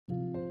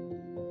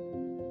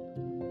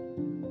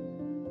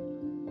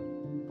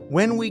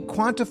When we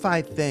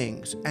quantify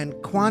things and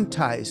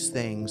quantize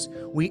things,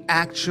 we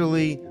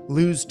actually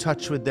lose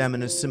touch with them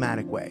in a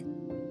somatic way.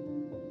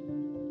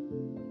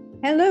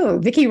 Hello,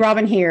 Vicki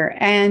Robin here,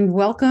 and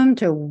welcome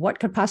to What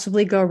Could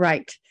Possibly Go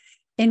Right,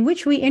 in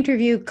which we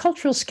interview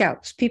cultural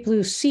scouts, people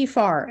who see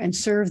far and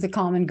serve the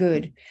common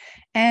good,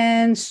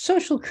 and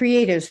social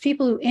creatives,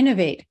 people who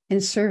innovate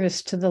in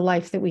service to the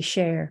life that we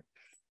share.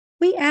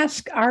 We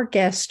ask our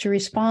guests to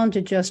respond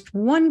to just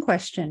one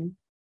question.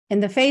 In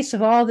the face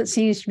of all that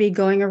seems to be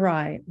going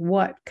awry,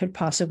 what could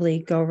possibly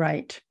go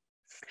right?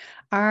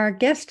 Our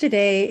guest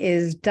today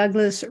is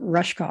Douglas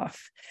Rushkoff.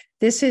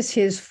 This is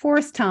his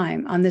fourth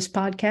time on this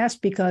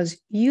podcast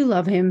because you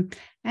love him,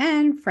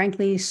 and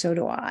frankly, so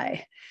do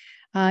I.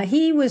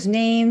 He was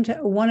named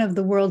one of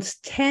the world's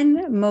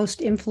 10 most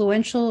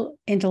influential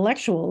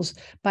intellectuals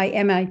by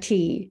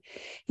MIT.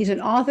 He's an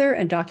author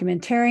and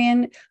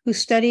documentarian who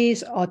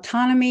studies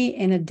autonomy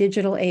in a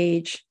digital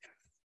age.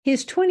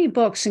 His 20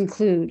 books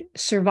include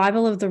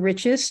Survival of the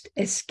Richest,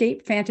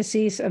 Escape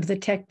Fantasies of the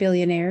Tech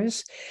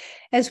Billionaires,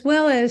 as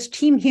well as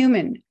Team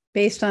Human,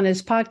 based on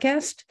his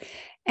podcast,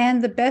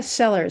 and the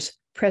bestsellers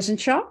Present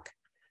Shock,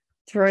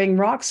 Throwing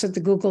Rocks at the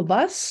Google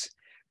Bus,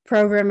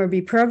 Program or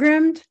Be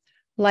Programmed,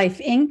 Life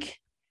Inc.,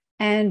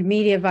 and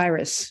Media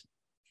Virus.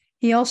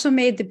 He also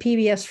made the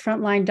PBS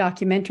frontline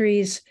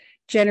documentaries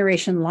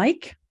Generation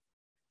Like,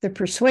 The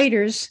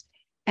Persuaders,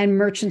 and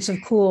Merchants of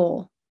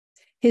Cool.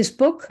 His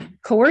book,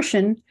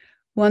 Coercion,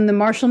 won the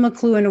Marshall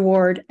McLuhan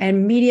Award,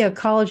 and Media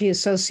Ecology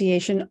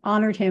Association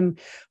honored him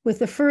with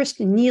the first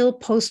Neil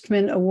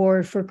Postman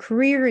Award for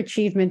Career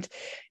Achievement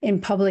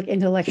in Public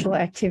Intellectual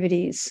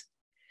Activities.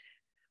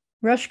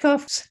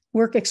 Rushkoff's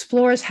work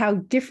explores how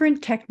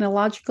different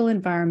technological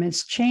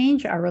environments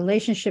change our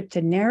relationship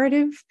to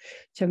narrative,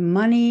 to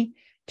money,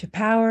 to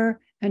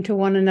power, and to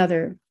one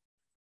another.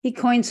 He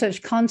coined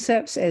such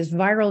concepts as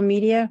viral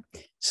media,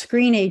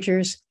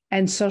 screenagers,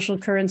 and social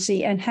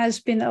currency, and has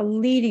been a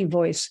leading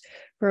voice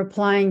for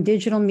applying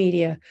digital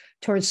media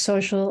towards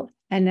social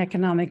and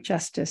economic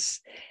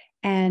justice.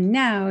 And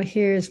now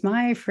here's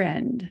my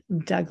friend,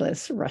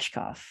 Douglas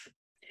Rushkoff.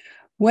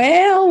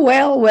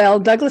 Well,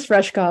 Douglas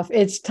Rushkoff,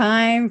 it's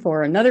time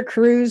for another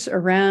cruise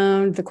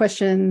around the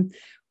question,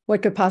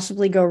 what could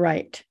possibly go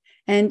right?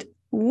 And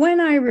when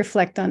I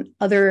reflect on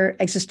other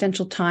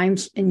existential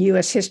times in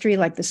US history,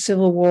 like the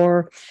Civil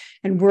War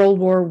and World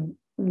War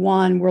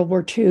I, World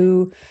War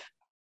II,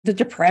 the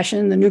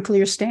Depression, the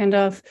nuclear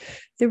standoff,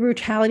 the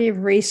brutality of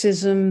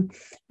racism,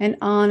 and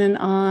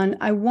on,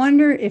 I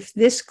wonder if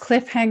this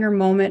cliffhanger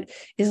moment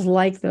is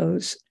like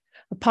those,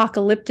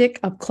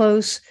 apocalyptic up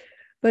close,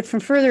 but from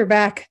further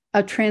back,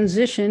 a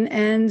transition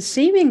and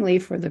seemingly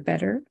for the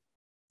better.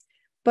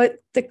 But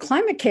the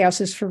climate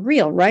chaos is for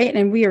real, right?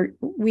 And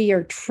we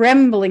are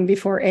trembling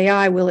before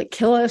AI. Will it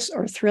kill us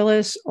or thrill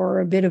us or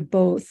a bit of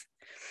both?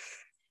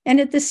 And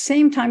at the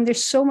same time,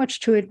 there's so much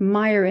to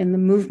admire in the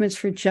movements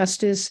for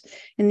justice,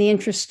 in the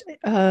interest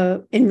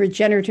in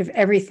regenerative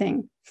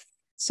everything.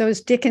 So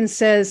as Dickens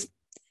says,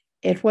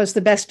 it was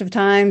the best of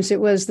times,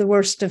 it was the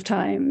worst of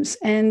times.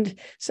 And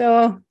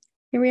so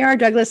here we are,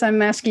 Douglas.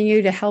 I'm asking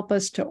you to help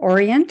us to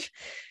orient.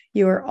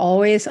 You are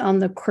always on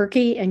the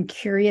quirky and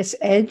curious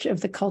edge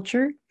of the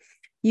culture.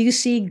 You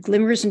see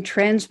glimmers and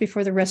trends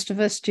before the rest of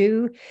us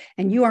do,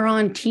 and you are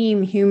on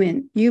Team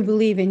Human. You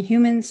believe in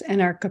humans and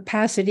our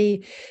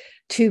capacity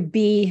to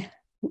be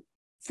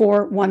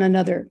for one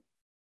another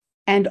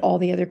and all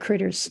the other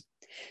critters.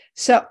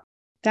 So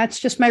that's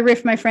just my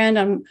riff, my friend,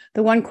 on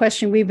the one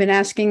question we've been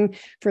asking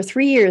for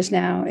 3 years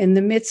now in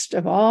the midst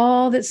of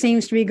all that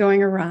seems to be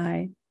going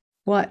awry.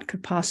 What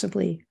could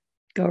possibly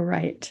go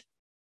right?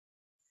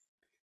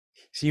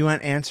 So you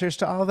want answers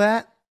to all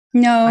that?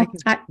 No,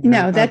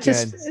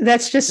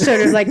 that's just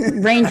sort of like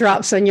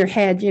raindrops on your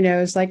head,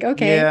 it's like,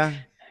 okay, yeah,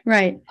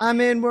 right. I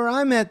mean, where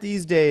I'm at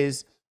these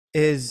days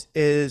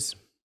is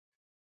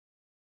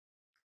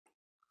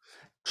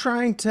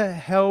trying to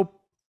help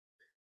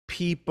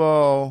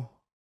people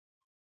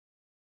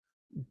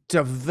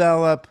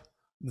develop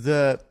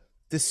the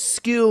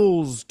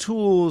skills,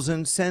 tools,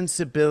 and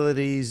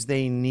sensibilities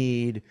they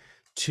need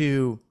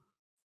to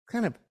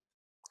kind of,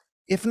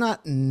 if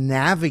not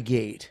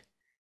navigate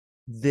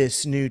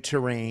this new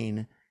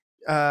terrain,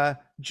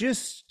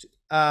 just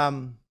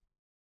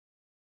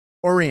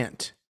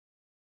orient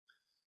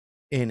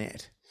in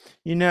it.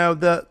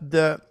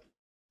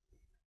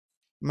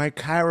 My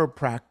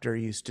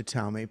chiropractor used to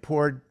tell me,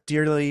 poor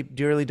dearly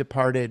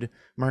departed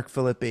Mark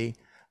Filippi,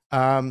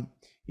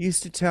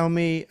 used to tell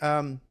me,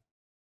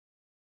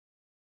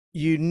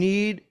 you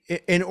need,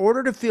 in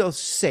order to feel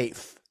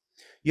safe,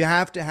 you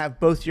have to have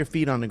both your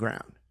feet on the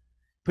ground.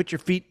 Put your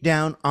feet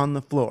down on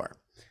the floor,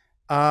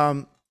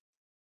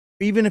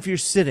 even if you're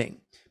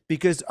sitting,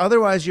 because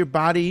otherwise your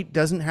body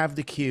doesn't have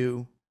the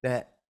cue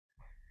that,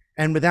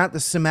 and without the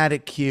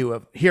somatic cue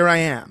of here I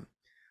am,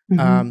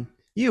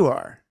 you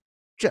are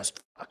just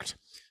fucked.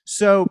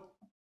 So,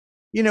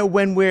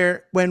 when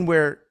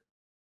we're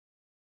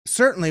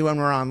certainly when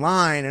we're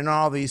online and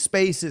all these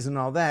spaces and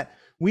all that,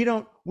 we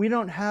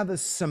don't have a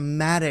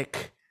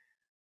somatic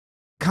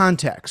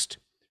context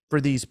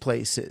for these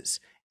places.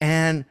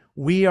 And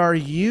we are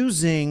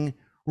using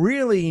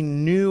really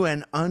new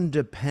and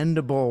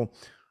undependable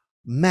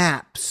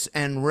maps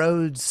and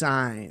road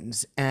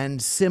signs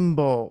and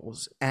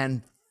symbols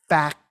and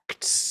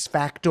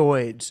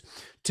factoids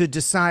to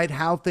decide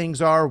how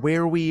things are,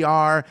 where we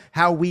are,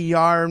 how we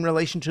are in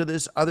relation to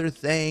this other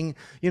thing.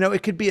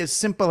 It could be as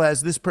simple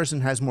as this person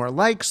has more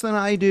likes than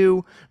I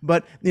do,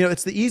 but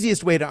it's the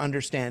easiest way to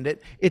understand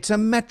it. It's a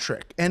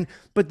metric.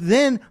 But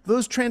then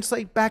those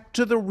translate back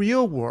to the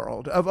real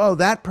world of, oh,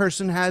 that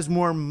person has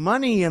more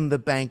money in the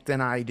bank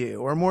than I do,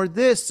 or more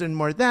this and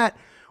more that,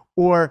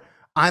 or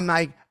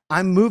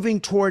I'm moving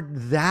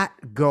toward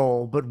that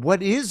goal, but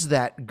what is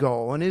that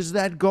goal? And is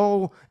that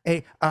goal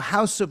a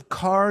house of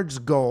cards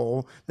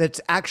goal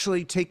that's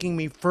actually taking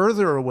me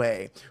further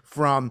away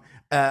from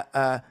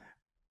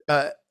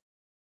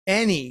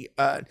any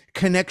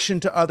connection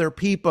to other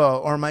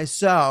people or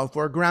myself,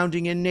 or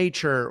grounding in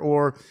nature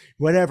or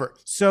whatever?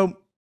 So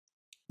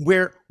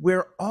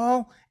we're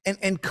all,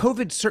 and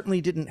COVID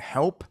certainly didn't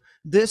help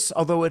this,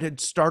 although it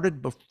had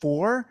started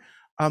before.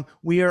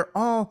 We are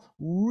all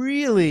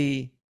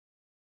really,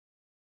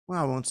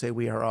 well, I won't say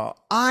we are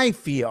all. I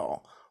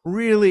feel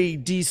really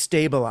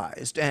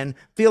destabilized and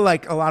feel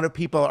like a lot of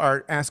people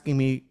are asking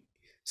me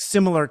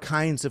similar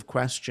kinds of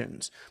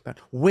questions. But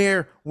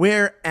where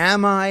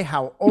am I?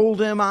 How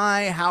old am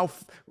I? How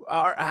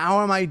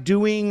am I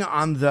doing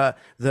on the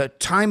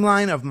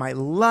timeline of my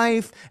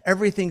life?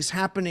 Everything's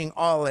happening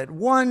all at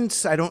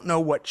once. I don't know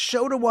what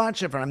show to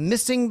watch, if I'm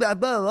missing the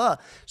blah, blah.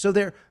 So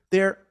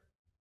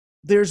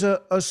there's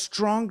a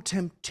strong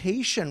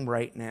temptation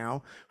right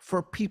now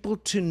for people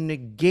to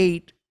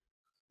negate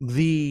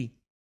the,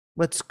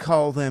 let's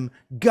call them,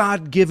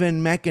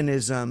 God-given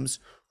mechanisms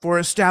for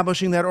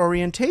establishing that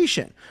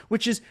orientation,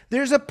 which is,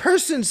 there's a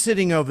person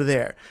sitting over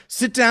there.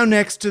 Sit down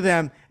next to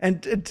them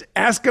and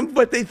ask them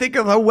what they think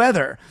of the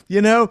weather,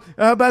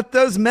 about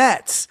those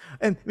Mets.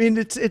 And I mean,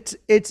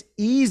 it's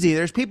easy.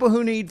 There's people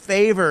who need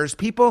favors,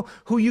 people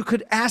who you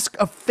could ask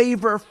a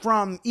favor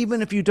from,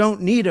 even if you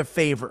don't need a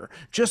favor,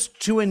 just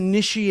to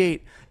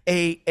initiate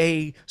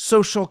a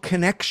social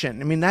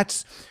connection. I mean,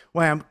 that's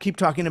why I keep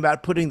talking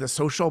about putting the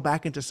social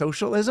back into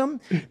socialism.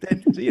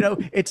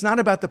 That, it's not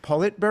about the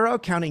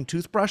Politburo counting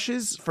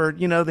toothbrushes for,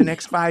 the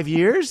next 5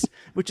 years,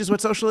 which is what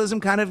socialism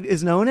kind of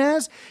is known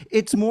as.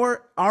 It's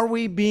more, are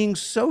we being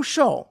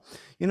social?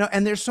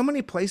 And there's so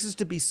many places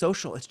to be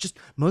social. It's just,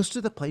 most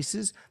of the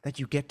places that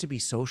you get to be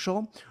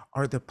social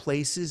are the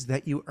places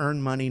that you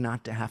earn money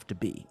not to have to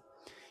be.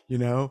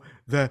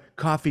 The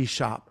coffee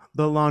shop,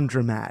 the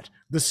laundromat,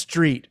 the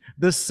street,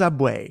 the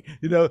subway,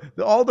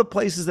 all the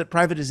places that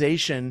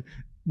privatization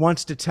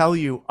wants to tell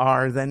you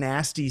are the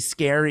nasty,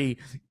 scary,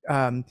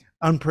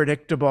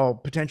 unpredictable,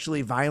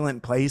 potentially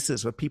violent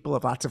places where people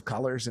of lots of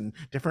colors and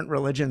different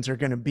religions are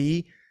going to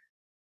be.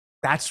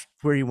 That's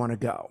where you want to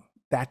go.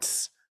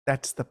 That's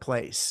the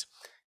place.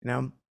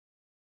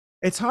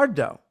 It's hard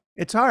though.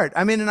 It's hard.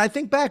 I mean, and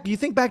you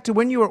think back to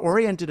when you were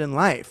oriented in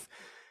life.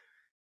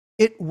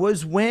 It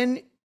was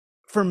when,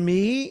 for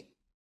me,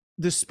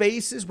 the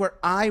spaces where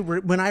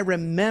when I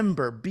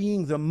remember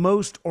being the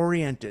most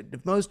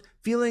oriented,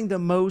 feeling the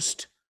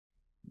most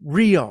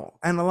real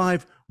and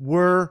alive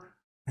were,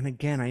 and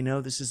again, I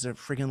know this is a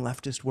friggin'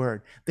 leftist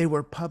word, they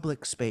were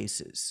public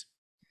spaces.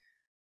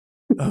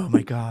 Oh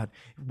my God,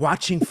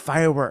 watching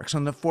fireworks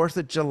on the 4th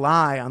of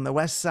July on the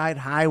West Side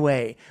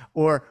Highway,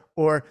 or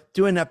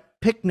doing a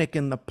picnic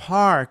in the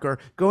park, or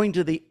going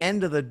to the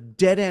end of the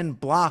dead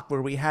end block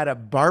where we had a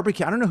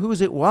barbecue. I don't know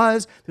whose it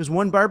was. There's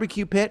one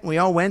barbecue pit and we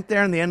all went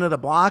there in the end of the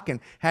block and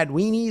had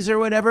weenies or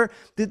whatever.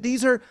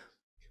 These are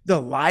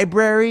the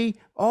library,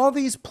 all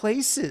these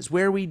places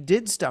where we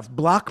did stuff,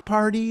 block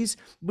parties.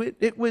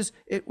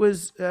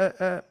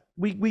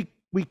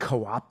 We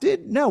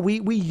co-opted? No,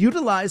 we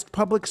utilized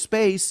public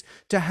space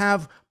to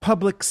have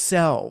public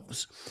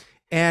selves.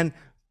 And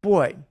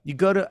boy,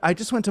 I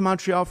just went to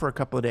Montreal for a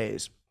couple of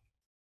days.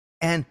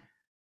 And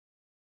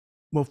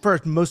well,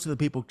 first, most of the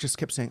people just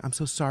kept saying, I'm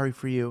so sorry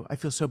for you. I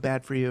feel so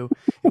bad for you.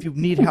 If you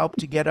need help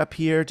to get up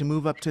here, to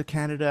move up to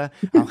Canada,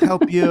 I'll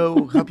help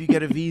you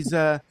get a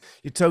visa.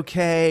 It's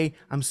okay.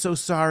 I'm so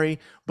sorry.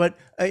 But,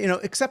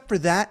 except for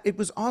that, it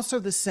was also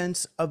the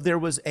sense of there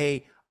was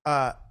a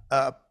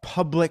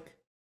public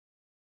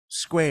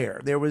square.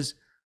 It was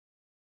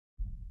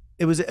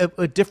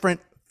a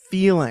different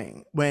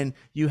feeling when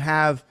you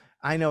have,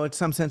 I know in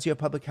some sense you have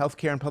public health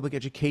care and public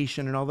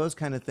education and all those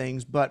kind of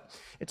things, but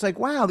it's like,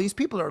 wow, these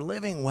people are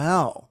living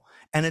well.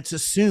 And it's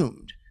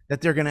assumed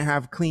that they're going to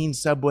have clean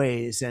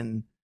subways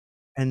and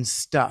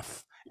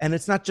stuff. And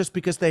it's not just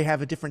because they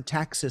have a different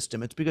tax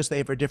system. It's because they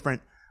have a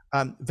different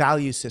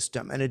value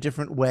system and a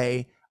different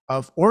way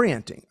of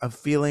orienting, of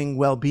feeling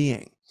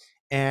well-being.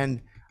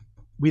 And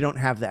we don't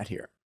have that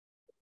here.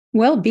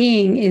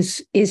 Well-being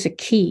is a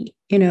key,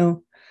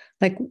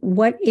 like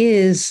what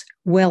is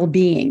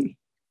well-being?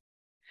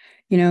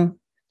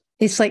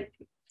 It's like,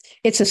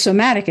 it's a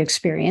somatic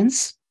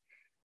experience.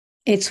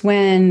 It's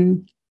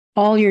when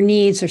all your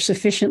needs are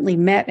sufficiently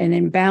met and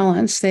in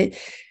balance that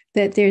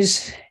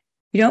there's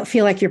You don't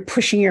feel like you're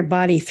pushing your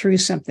body through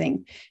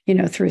something,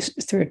 through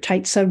a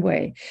tight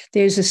subway.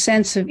 There's a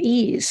sense of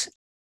ease.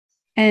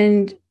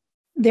 And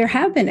there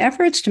have been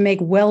efforts to make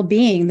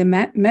well-being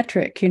the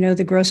metric,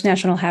 the gross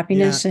national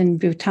happiness in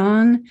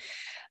Bhutan,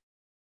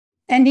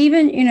 and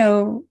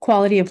even,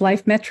 quality of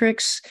life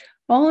metrics.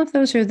 All of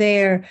those are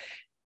there.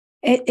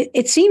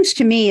 It seems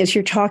to me, as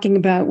you're talking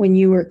about when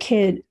you were a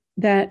kid,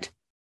 that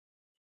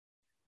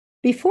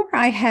before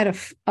I had a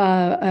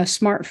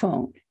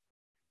smartphone,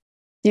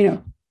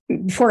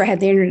 before I had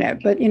the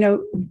internet, but,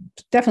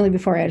 definitely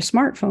before I had a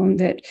smartphone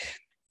that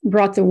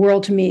brought the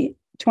world to me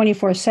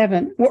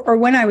 24/7, or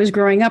when I was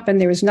growing up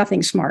and there was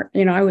nothing smart.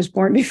 I was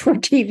born before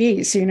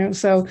TVs,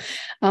 so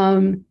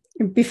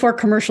before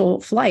commercial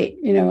flight,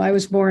 I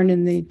was born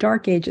in the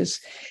dark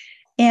ages.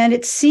 And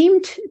it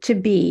seemed to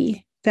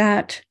be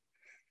that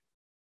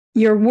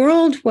your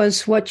world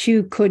was what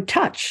you could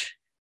touch,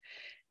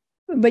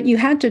 but you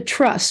had to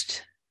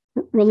trust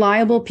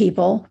reliable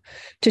people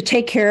to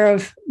take care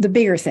of the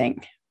bigger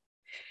thing.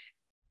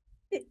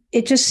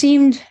 It just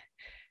seemed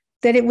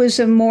that it was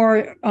a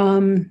more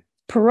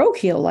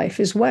parochial life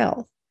as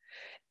well.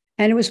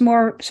 And it was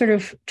more sort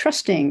of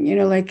trusting,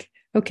 like,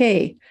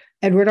 okay,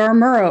 Edward R.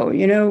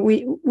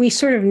 Murrow, we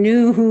sort of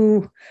knew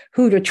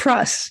who to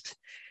trust.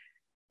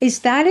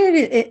 Is that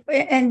it?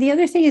 And the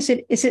other thing is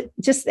it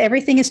just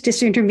everything is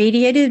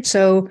disintermediated?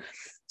 So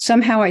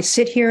somehow I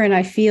sit here and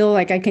I feel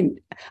like I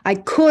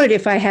could,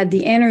 if I had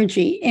the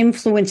energy,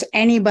 influence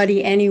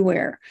anybody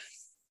anywhere,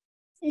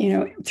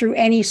 through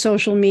any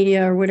social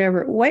media or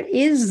whatever. What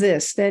is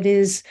this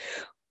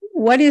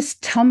what is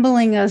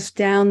tumbling us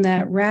down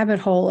that rabbit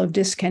hole of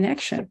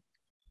disconnection?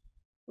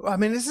 I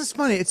mean, this is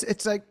funny.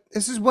 It's like,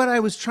 this is what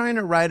I was trying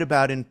to write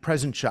about in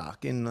Present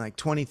Shock in like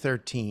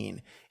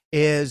 2013,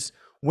 is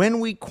when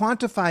we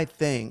quantify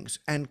things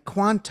and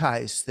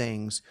quantize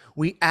things,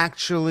 we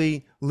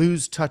actually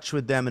lose touch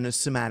with them in a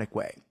somatic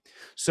way.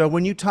 So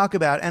when you talk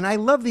about, and I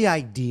love the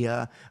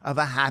idea of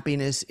a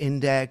happiness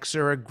index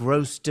or a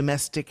gross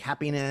domestic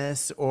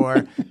happiness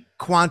or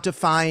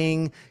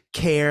quantifying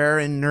care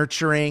and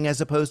nurturing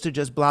as opposed to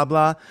just blah,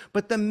 blah.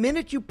 But the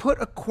minute you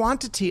put a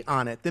quantity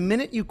on it, the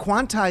minute you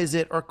quantize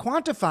it or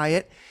quantify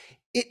it,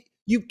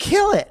 you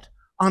kill it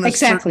on a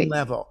certain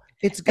level.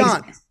 It's gone.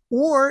 Exactly.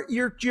 Or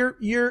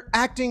you're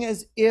acting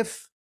as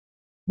if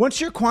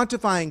once you're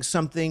quantifying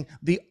something,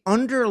 the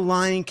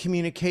underlying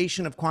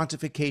communication of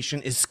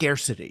quantification is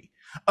scarcity.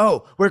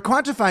 Oh, we're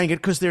quantifying it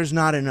because there's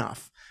not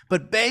enough.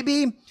 But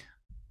baby,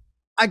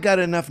 I got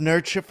enough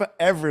nurture for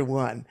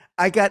everyone.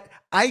 I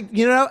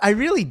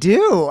really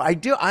do. I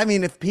do. I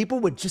mean, if people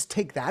would just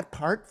take that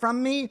part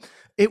from me,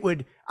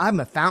 I'm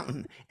a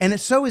fountain. And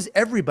so is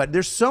everybody.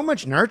 There's so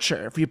much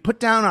nurture. If you put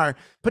down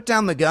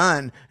the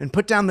gun and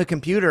put down the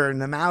computer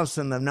and the mouse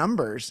and the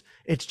numbers,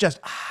 it's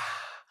just,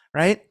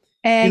 right?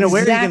 Exactly.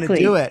 Where are you going to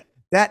do it?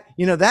 That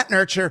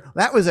nurture,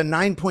 that was a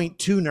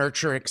 9.2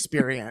 nurture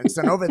experience.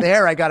 And over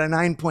there, I got a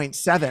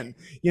 9.7.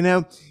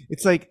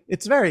 It's like,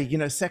 it's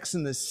very, Sex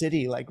in the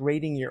City, like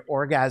rating your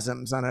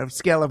orgasms on a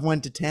scale of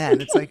 1 to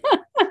 10. It's like,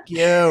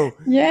 you.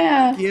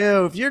 Yeah.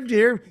 You. If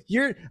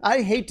you're,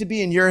 I hate to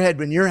be in your head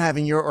when you're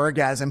having your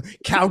orgasm,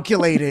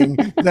 calculating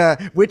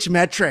which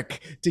metric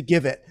to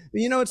give it.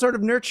 It's sort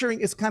of nurturing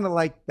is kind of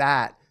like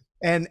that.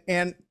 And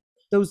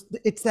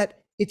it's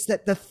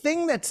that the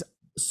thing that's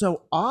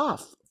so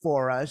off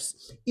for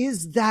us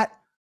is that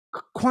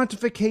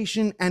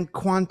quantification and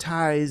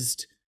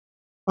quantized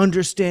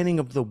understanding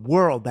of the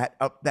world, that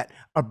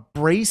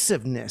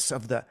abrasiveness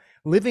of the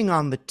living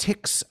on the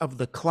ticks of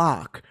the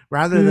clock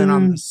rather than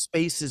on the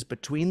spaces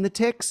between the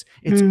ticks.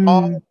 It's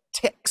all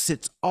ticks.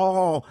 It's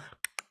all,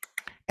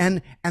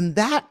 and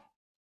that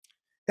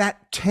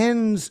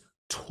tends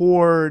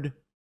toward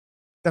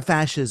the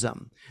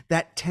fascism,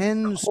 that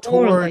tends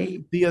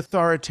toward the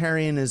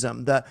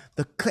authoritarianism, the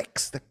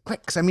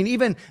clicks. I mean,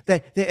 even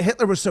the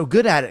Hitler was so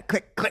good at it.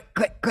 Click, click,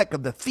 click, click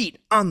of the feet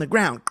on the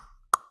ground.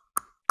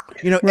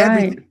 Right.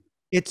 Everything.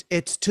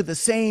 It's to the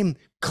same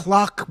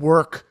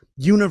clockwork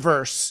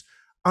universe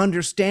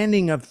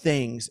understanding of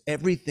things.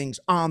 Everything's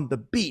on the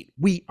beat.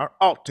 We are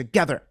all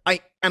together.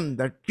 I am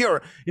the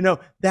cure.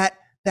 That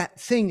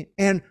thing.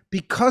 And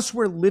because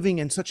we're living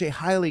in such a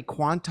highly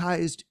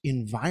quantized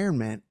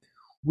environment,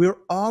 we're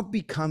all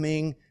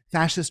becoming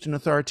fascist and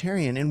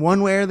authoritarian in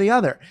one way or the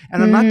other.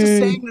 And I'm not just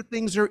saying that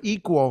things are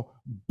equal,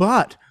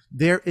 but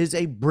there is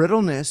a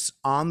brittleness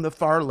on the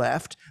far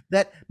left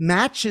that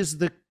matches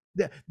the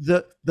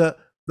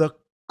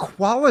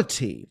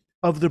quality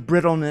of the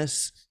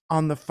brittleness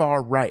on the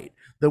far right.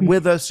 The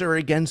with us or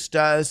against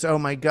us. Oh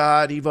my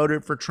God, he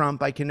voted for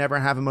Trump. I can never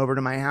have him over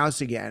to my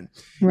house again.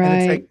 Right.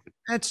 And it's like,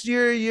 that's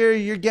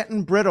you're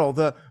getting brittle.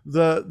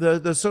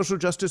 The social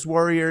justice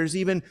warriors,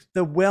 even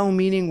the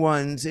well-meaning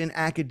ones in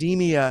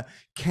academia,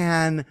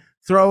 can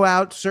throw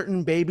out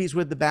certain babies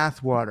with the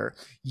bathwater.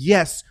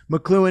 Yes,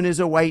 McLuhan is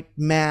a white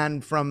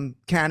man from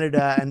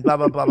Canada and blah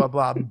blah blah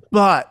blah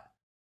blah.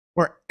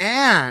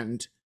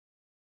 And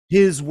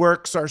his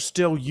works are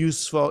still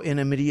useful in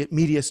a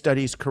media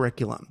studies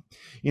curriculum.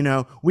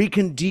 We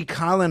can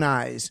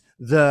decolonize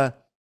the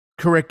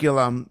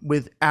curriculum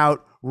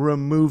without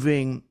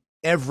removing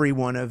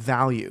everyone of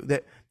value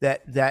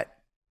that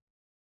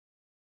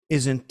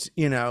isn't,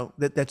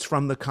 that's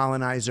from the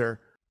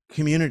colonizer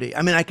community.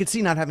 I mean, I could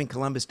see not having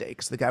Columbus Day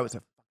because the guy was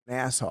an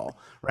asshole,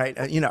 right?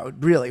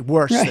 Really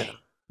worse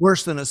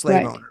than a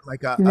slave owner,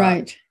 like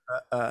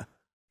a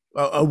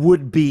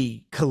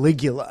would-be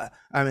Caligula.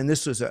 I mean,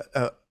 this was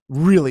a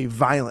really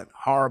violent,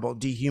 horrible,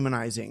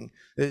 dehumanizing.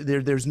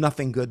 There's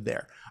nothing good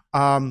there.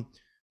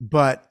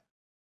 But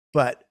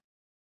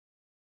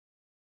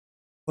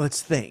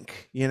let's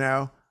think.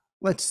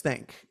 Let's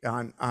think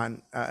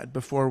on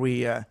before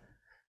we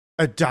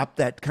adopt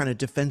that kind of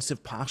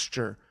defensive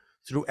posture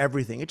through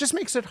everything. It just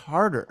makes it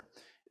harder.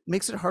 It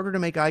makes it harder to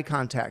make eye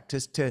contact,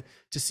 to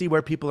see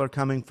where people are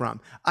coming from.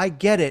 I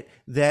get it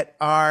that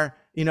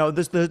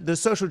the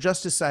social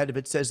justice side of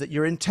it says that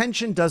your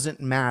intention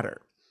doesn't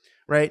matter,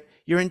 right?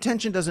 Your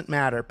intention doesn't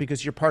matter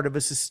because you're part of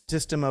a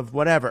system of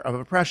whatever, of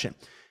oppression.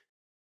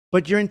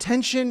 But your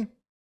intention,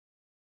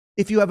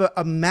 if you have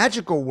a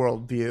magical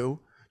worldview,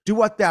 do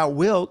what thou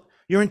wilt,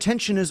 your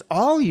intention is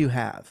all you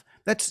have.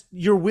 That's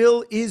your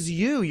will is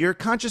you. Your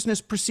consciousness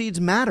precedes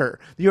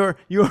matter. We are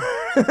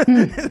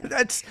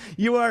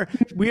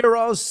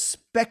all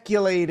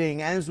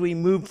speculating as we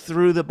move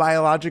through the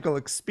biological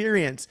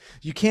experience.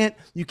 You can't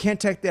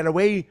take that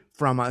away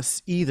from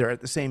us either at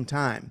the same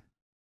time.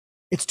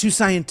 It's too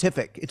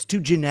scientific. It's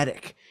too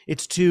genetic.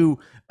 It's too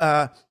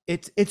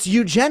it's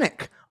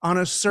eugenic on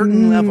a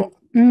certain level,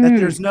 that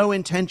there's no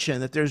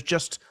intention, that there's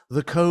just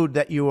the code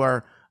that you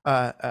are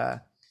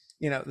the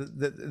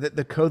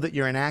code that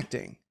you're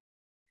enacting.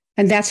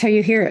 And that's how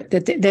you hear it,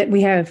 that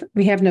we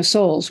have no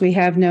souls, we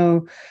have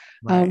no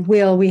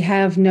will, we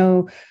have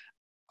no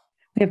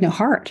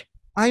heart.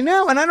 I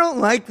know, and I don't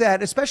like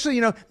that,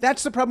 especially,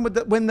 that's the problem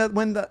with when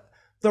the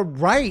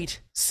right,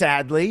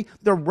 sadly,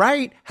 the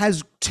right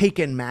has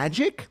taken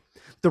magic,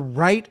 the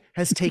right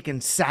has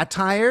taken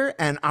satire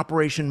and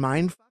Operation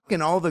Mindfuck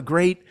and all the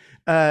great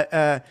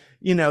the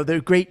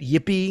great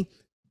yippee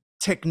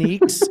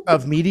techniques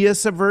of media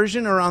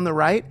subversion are on the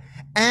right.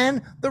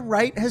 And the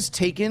right has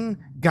taken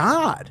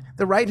God.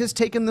 The right has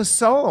taken the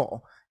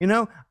soul.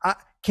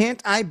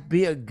 Can't I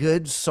be a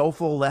good,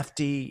 soulful,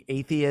 lefty,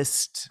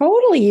 atheist?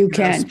 Totally, you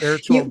can.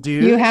 Spiritual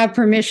dude. You have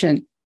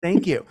permission.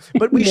 Thank you.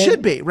 But we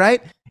should be,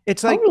 right?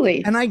 It's like,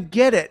 totally. And I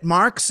get it.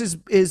 Marx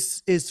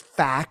is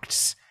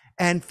facts,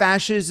 and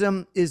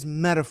fascism is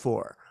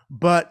metaphor.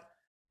 But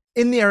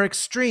in their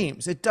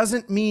extremes, it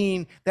doesn't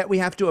mean that we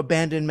have to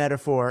abandon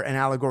metaphor and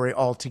allegory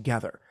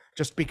altogether,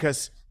 just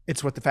because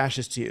it's what the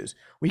fascists use.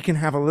 We can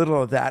have a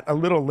little of that, a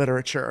little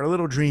literature, a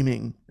little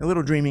dreaming. A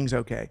little dreaming's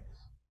okay.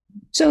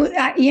 So,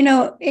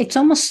 it's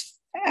almost,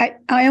 I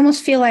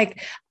almost feel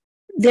like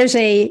there's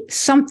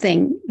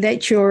something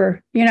that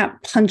you're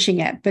not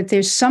punching at, but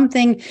there's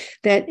something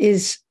that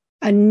is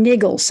a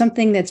niggle,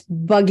 something that's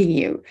bugging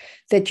you,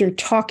 that you're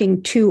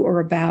talking to or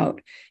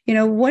about.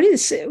 What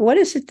is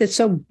it that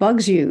so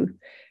bugs you?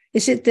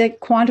 Is it the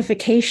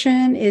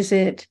quantification? Is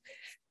it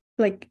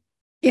like,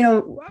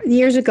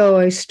 years ago,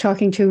 I was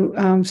talking to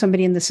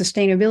somebody in the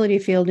sustainability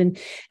field, and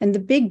the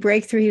big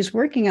breakthrough he was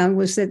working on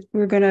was that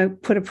we're going to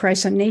put a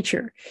price on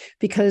nature,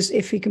 because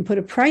if we can put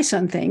a price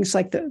on things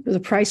like the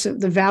price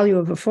of the value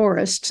of a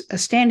forest, a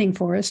standing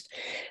forest,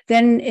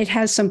 then it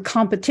has some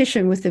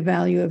competition with the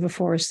value of a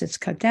forest that's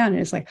cut down.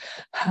 And it's like,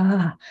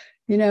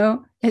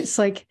 it's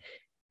like,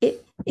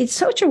 it's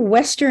such a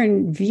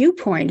Western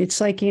viewpoint.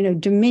 It's like,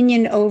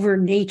 dominion over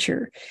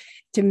nature,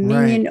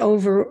 dominion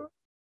over.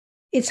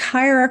 It's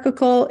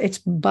hierarchical, it's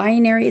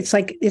binary, it's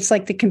like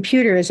the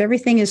computer, is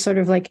everything is sort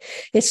of like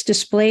it's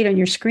displayed on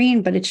your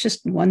screen, but it's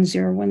just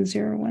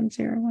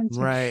 10101010.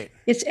 Right.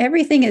 It's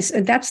everything is,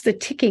 that's the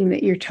ticking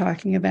that you're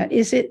talking about.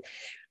 Is it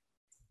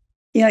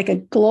like a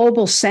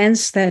global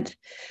sense that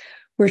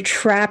we're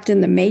trapped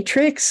in the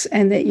matrix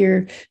and that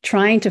you're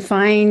trying to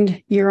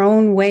find your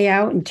own way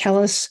out and tell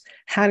us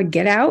how to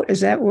get out?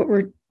 Is that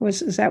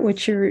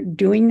what you're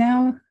doing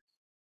now?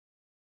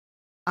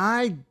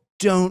 I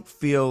don't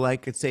feel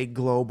like it's a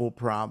global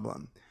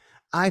problem.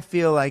 I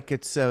feel like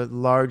it's a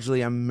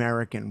largely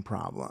American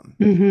problem.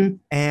 Mm-hmm.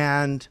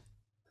 And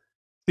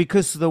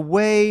because the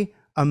way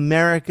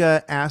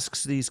America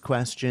asks these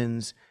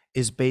questions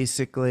is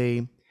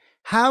basically,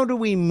 how do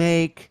we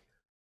make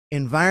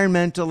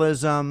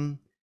environmentalism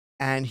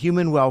and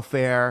human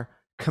welfare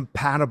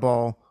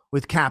compatible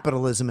with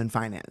capitalism and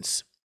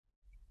finance?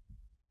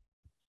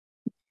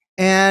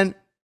 And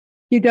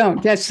you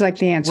don't. That's like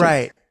the answer.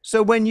 Right.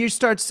 So when you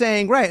start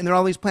saying, right, and there are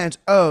all these plans,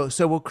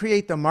 so we'll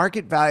create the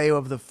market value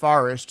of the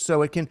forest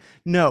so it can,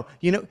 no,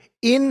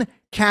 in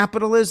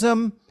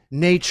capitalism,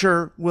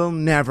 nature will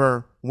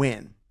never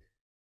win.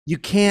 You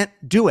can't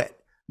do it.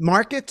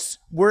 Markets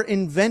were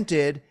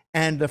invented,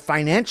 and the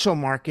financial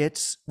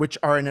markets, which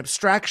are an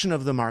abstraction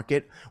of the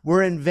market,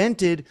 were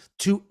invented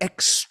to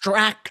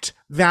extract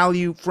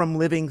value from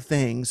living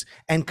things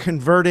and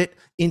convert it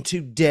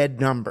into dead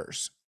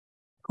numbers.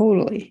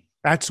 Totally.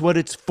 That's what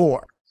it's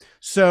for.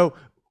 So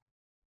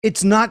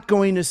it's not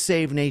going to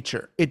save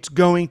nature. It's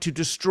going to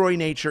destroy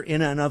nature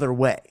in another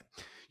way.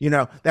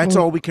 That's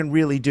all we can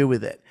really do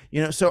with it.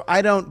 So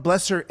I don't,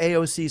 bless her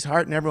AOC's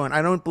heart and everyone,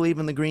 I don't believe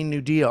in the Green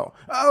New Deal.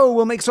 Oh,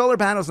 we'll make solar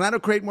panels and that'll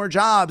create more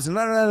jobs and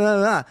blah, blah, blah,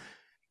 blah.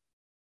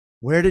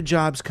 Where did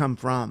jobs come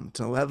from? It's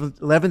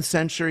 11th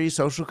century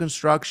social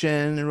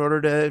construction in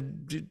order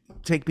to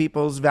take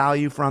people's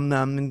value from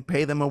them and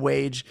pay them a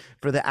wage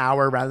for the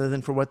hour rather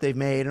than for what they've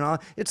made and all.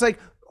 It's like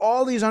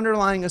all these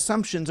underlying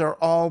assumptions are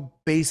all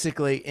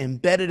basically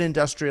embedded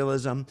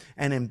industrialism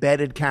and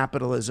embedded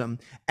capitalism,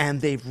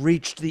 and they've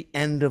reached the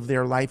end of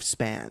their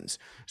lifespans.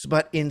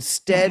 But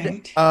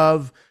instead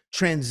of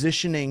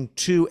transitioning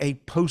to a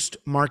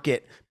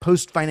post-market,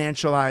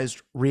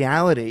 post-financialized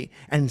reality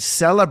and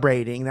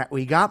celebrating that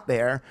we got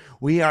there,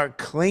 we are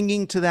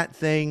clinging to that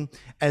thing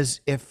as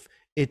if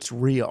it's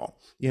real.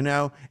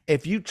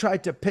 If you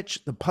tried to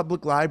pitch the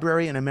public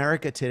library in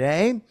America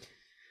today,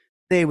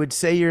 they would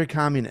say you're a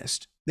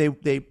communist.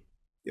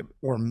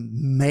 Or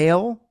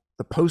mail,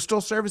 the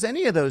postal service,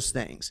 any of those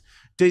things.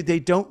 They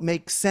don't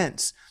make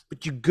sense.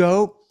 But you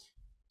go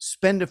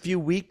spend a few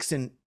weeks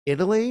in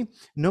Italy,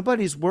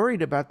 nobody's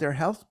worried about their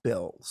health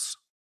bills.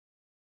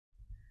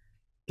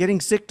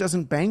 Getting sick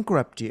doesn't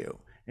bankrupt you.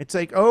 It's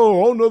like,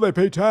 oh no, they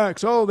pay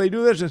tax. Oh, they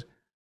do this.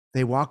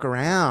 They walk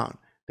around.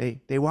 They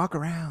walk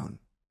around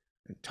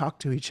and talk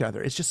to each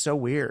other. It's just so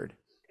weird.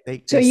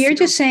 So you're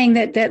just saying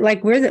that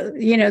like we're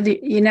the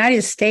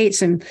United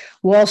States and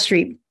Wall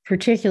Street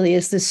particularly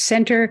is the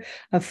center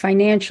of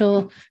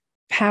financial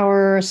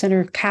power, center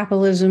of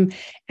capitalism,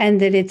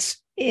 and that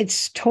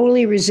it's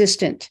totally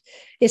resistant.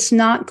 It's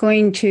not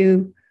going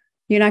to,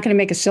 you're not going to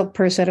make a silk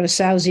purse out of a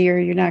sow's ear.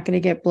 You're not going to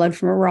get blood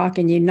from a rock,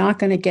 and you're not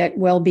going to get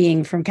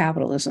well-being from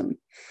capitalism.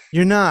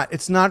 You're not.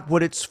 It's not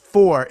what it's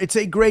for. It's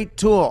a great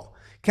tool.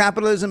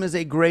 Capitalism is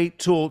a great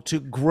tool to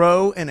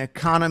grow an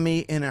economy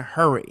in a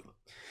hurry.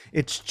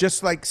 It's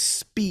just like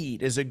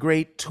speed is a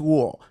great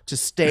tool to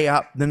stay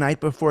up the night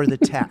before the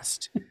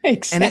test.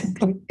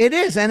 Exactly. And it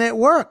is, and it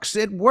works.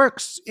 It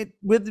works.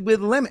 With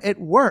limit, it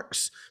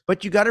works.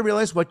 But you got to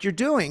realize what you're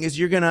doing is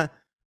we're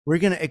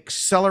going to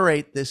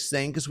accelerate this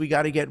thing because we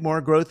got to get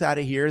more growth out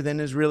of here than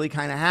is really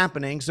kind of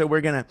happening. So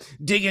we're going to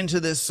dig into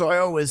this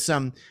soil with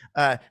some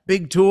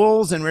big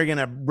tools, and we're going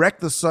to wreck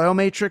the soil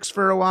matrix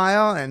for a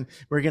while, and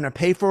we're going to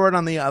pay for it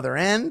on the other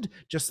end,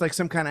 just like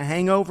some kind of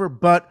hangover,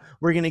 but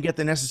we're going to get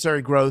the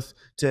necessary growth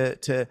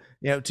to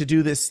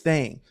do this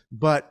thing.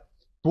 But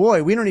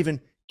boy,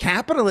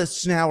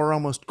 capitalists now are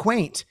almost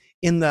quaint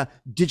in the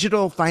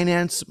digital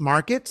finance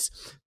markets.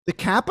 The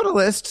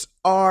capitalists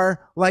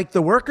are like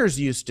the workers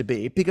used to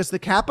be, because the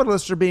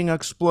capitalists are being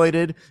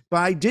exploited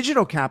by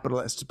digital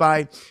capitalists,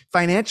 by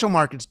financial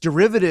markets,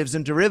 derivatives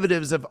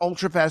of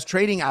ultra-fast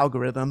trading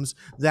algorithms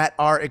that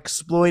are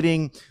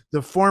exploiting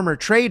the former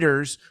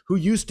traders who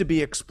used to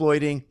be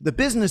exploiting the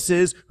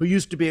businesses who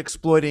used to be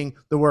exploiting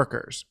the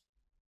workers.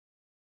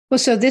 Well,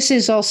 so this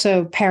is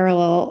also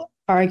parallel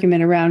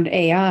argument around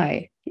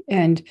AI,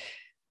 and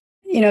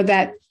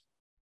that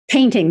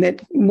painting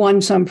that won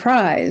some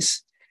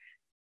prize.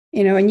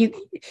 And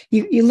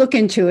you look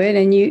into it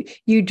and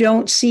you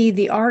don't see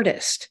the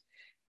artist.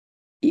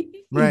 You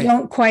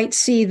don't quite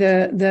see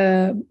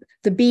the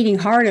beating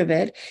heart of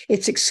it.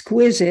 It's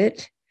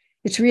exquisite.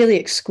 It's really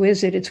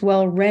exquisite. It's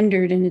well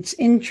rendered and it's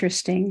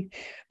interesting,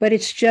 but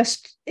it's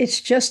just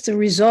the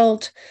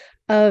result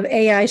of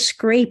AI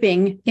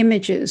scraping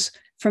images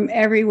from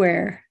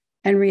everywhere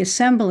and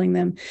reassembling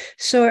them.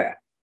 So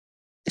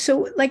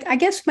like, I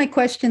guess my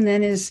question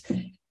then is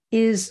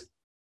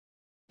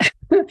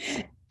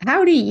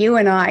how do you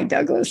and I,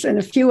 Douglas, and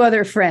a few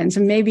other friends,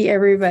 and maybe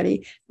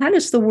everybody, how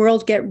does the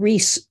world get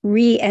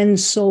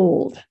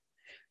re-ensouled?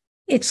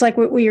 It's like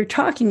what we are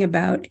talking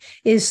about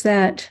is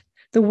that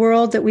the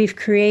world that we've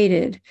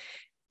created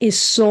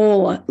is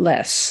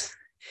soulless.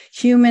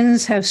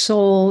 Humans have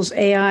souls.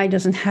 AI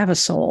doesn't have a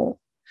soul.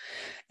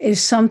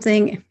 It's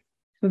something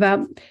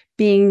about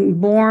being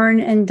born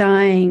and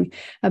dying,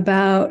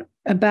 about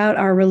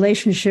our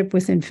relationship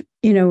with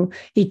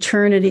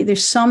eternity.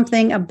 There's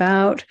something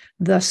about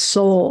the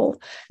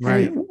soul,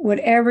 right? And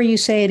whatever you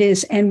say it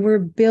is, and we're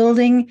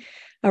building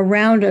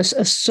around us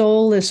a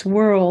soulless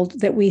world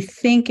that we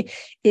think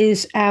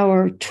is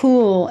our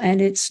tool,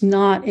 and it's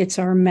not. It's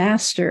our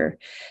master.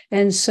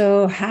 And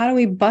so, how do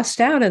we bust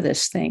out of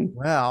this thing?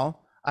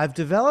 Well, I've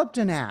developed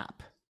an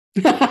app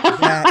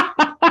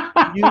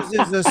that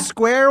uses a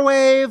square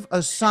wave,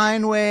 a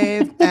sine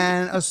wave,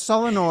 and a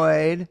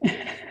solenoid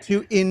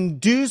to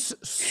induce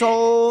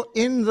soul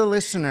in the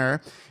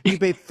listener. You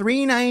pay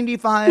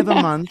 $3.95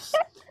 a month.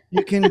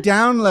 You can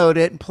download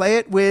it and play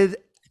it with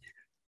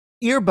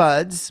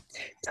earbuds,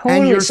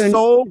 and your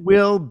soul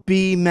will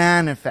be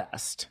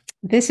manifest.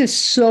 This is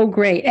so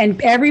great.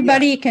 And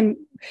everybody can.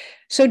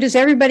 So does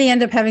everybody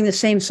end up having the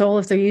same soul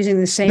if they're using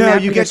the same app?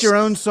 No, you get your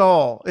own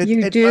soul.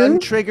 It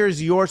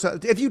untriggers your soul.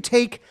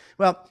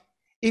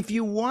 If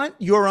you want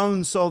your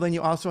own soul, then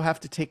you also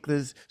have to take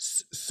those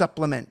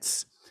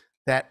supplements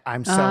that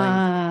I'm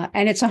selling.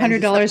 And it's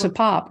 $100 a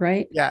pop,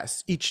 right?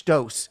 Yes, each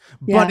dose.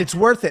 Yeah. But it's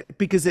worth it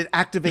because it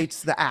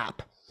activates the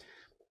app.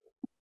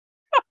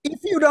 If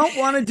you don't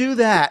want to do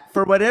that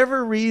for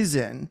whatever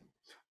reason,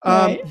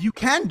 Right. you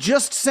can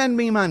just send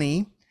me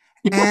money,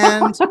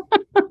 and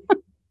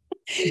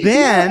You know,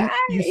 then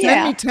you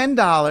send me yeah.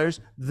 $10.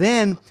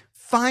 Then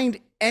find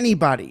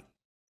anybody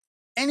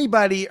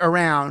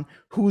around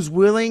who's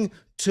willing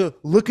to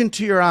look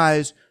into your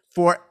eyes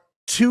for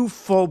 2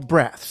 full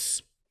breaths.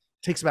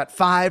 It takes about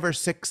 5 or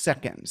 6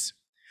 seconds.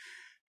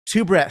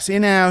 2 breaths,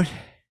 in and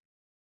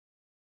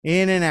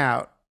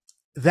out.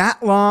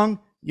 That long,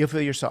 you'll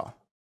feel your soul.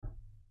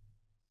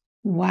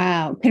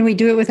 Wow. Can we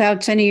do it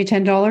without sending you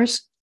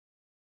 $10?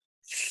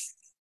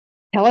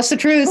 Tell us the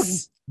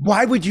truth.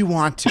 Why would you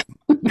want to?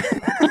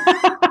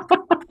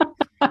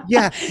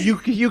 Yeah,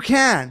 you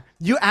can.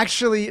 You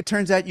actually, it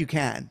turns out you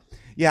can.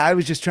 Yeah, I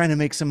was just trying to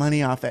make some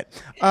money off it.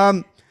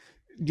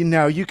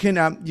 You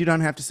can. You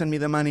don't have to send me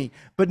the money,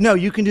 but no,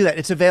 you can do that.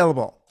 It's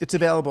available. It's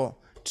available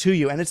to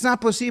you, and it's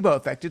not placebo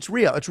effect. It's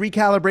real. It's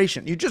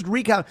recalibration. You just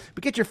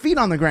but get your feet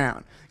on the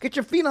ground. Get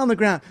your feet on the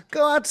ground.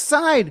 Go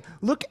outside.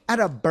 Look at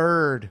a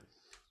bird.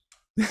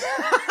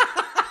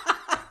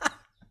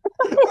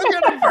 Look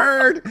at a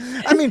bird.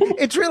 I mean,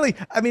 it's really,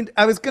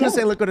 I was going to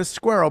say look at a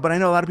squirrel, but I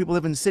know a lot of people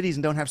live in cities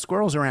and don't have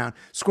squirrels around.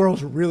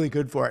 Squirrels are really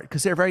good for it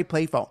because they're very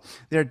playful.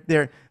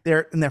 And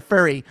they're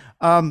furry.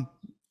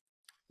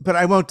 But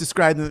I won't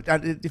describe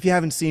them. If you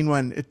haven't seen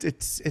one,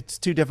 it's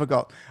too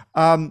difficult.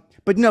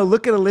 But no,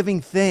 look at a living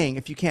thing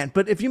if you can.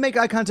 But if you make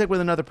eye contact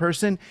with another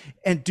person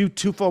and do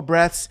 2 full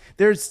breaths,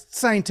 there's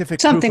scientific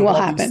proof Something of will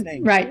all these happen.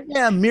 things. Right.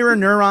 Yeah, mirror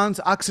neurons,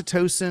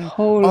 oxytocin,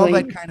 all that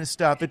Totally. kind of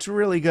stuff. It's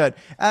really good.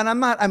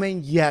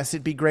 And yes,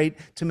 it'd be great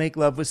to make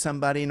love with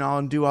somebody and all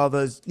and do all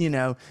those,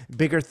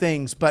 bigger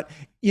things. But,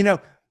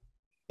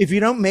 if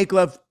you don't make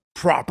love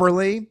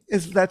properly,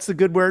 if that's a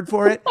good word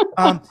for it,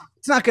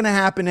 it's not going to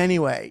happen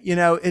anyway.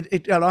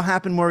 It'll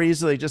happen more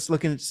easily just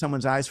looking into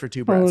someone's eyes for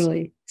 2 breaths.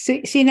 Totally.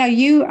 See now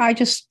I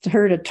just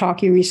heard a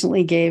talk you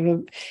recently gave,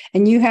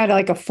 and you had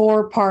like a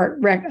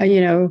 4-part,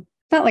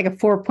 not like a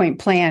 4-point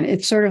plan.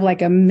 It's sort of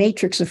like a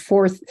matrix of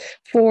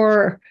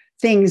four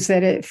things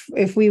that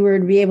if we were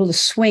to be able to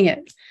swing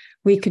it,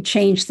 we could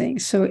change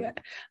things. So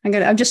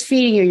I'm just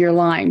feeding you your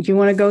line. Do you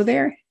want to go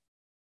there?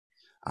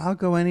 I'll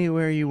go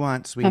anywhere you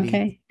want, sweetie.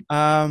 Okay.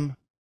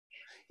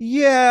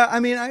 Yeah,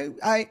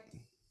 I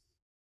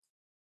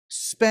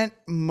spent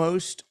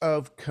most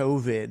of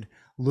COVID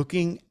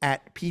looking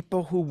at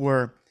people who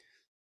were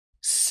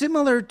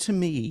similar to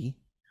me,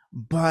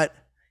 but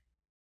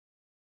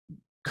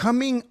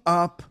coming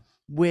up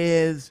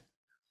with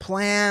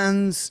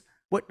plans,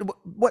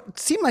 what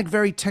seemed like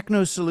very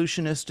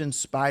techno-solutionist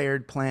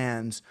inspired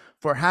plans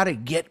for how to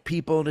get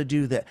people to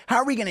do that. How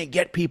are we going to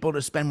get people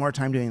to spend more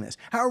time doing this?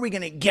 How are we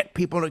going to get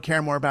people to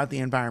care more about the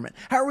environment?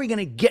 How are we going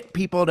to get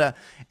people to,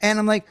 and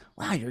I'm like,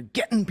 wow, you're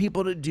getting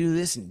people to do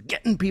this and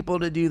getting people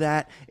to do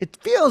that. It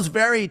feels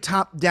very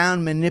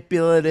top-down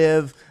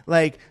manipulative.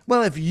 Like,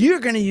 well, if you're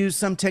going to use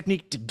some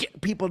technique to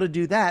get people to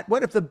do that,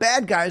 what if the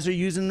bad guys are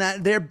using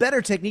their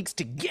better techniques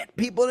to get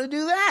people to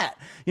do that?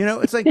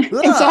 It's like,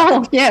 It's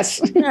all, yes.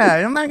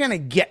 yeah, I'm not going to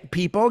getting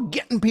people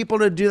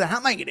to do that. How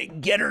am I going to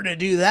get her to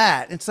do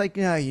that? It's like,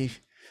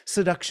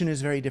 seduction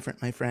is very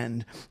different, my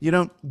friend. You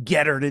don't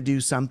get her to do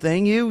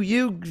something.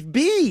 You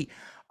be.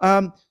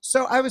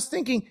 So I was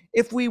thinking,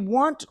 if we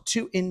want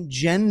to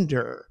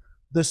engender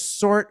the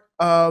sort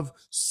of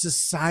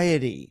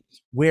society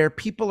where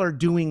people are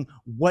doing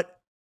what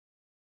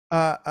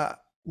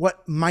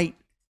might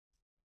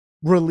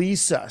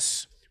release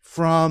us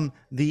from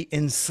the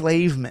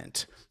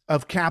enslavement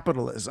of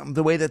capitalism,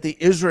 the way that the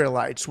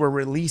Israelites were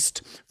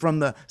released from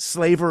the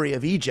slavery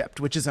of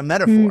Egypt, which is a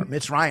metaphor,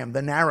 Mitzrayim,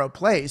 the narrow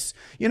place.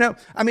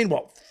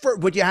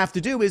 What you have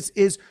to do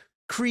is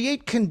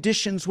create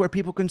conditions where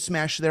people can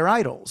smash their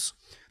idols.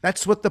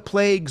 That's what the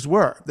plagues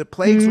were. The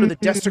plagues were the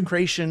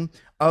desecration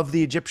of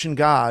the Egyptian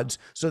gods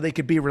so they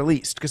could be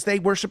released because they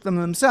worshiped them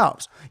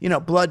themselves.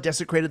 Blood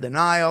desecrated the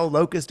Nile,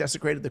 locusts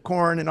desecrated the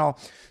corn and all.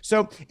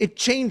 So it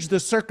changed the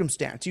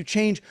circumstance.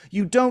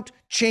 You don't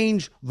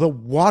change the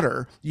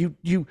water.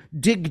 You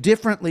dig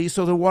differently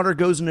so the water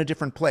goes in a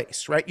different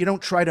place, right? You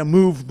don't try to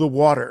move the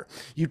water.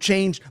 You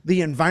change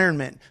the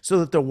environment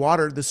so that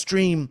the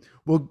stream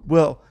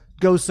will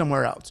go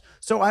somewhere else.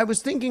 So I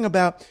was thinking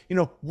about,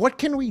 what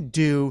can we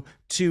do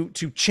to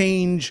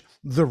change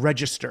the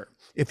register,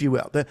 if you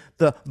will,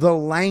 the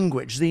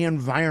language, the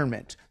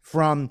environment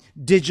from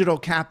digital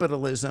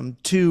capitalism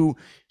to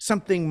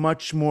something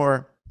much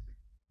more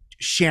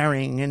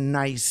sharing and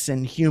nice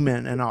and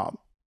human and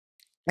all.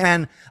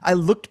 And I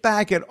looked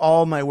back at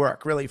all my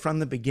work really from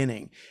the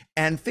beginning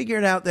and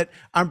figured out that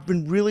I've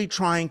been really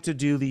trying to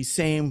do these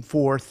same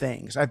 4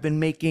 things. I've been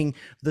making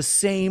the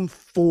same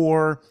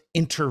 4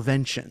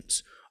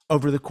 interventions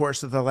over the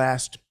course of the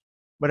last,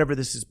 whatever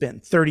this has been,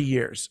 30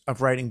 years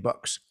of writing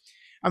books.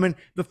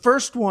 The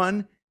first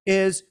one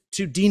is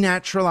to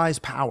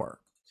denaturalize power.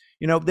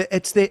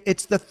 It's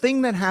the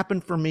thing that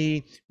happened for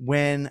me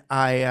when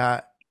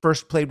I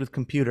first played with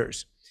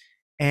computers.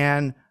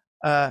 And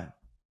I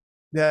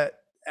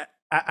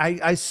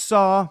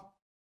saw,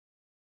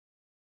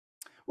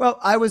 Well,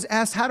 I was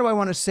asked, how do I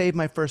want to save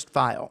my first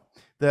file?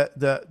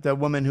 The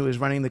woman who is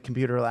running the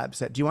computer lab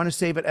said, do you want to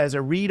save it as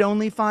a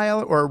read-only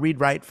file or a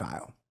read-write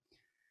file?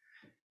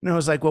 And I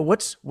was like, well,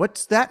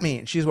 what's that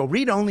mean? She says, well,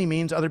 read-only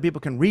means other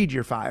people can read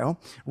your file.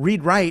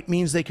 Read-write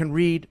means they can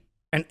read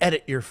and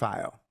edit your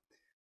file.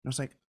 And I was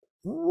like,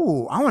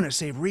 ooh, I want to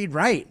save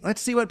read-write.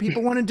 Let's see what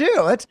people want to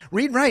do. Let's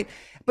read-write.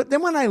 But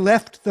then when I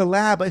left the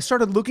lab, I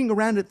started looking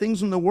around at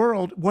things in the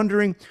world,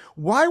 wondering,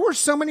 why were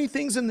so many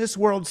things in this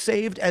world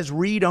saved as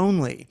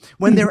read-only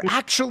when they're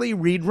actually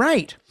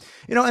read-write?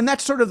 You know, and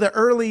that's sort of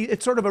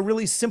it's sort of a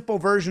really simple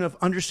version of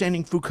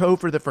understanding Foucault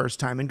for the first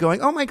time and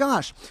going, oh my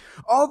gosh,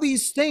 all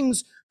these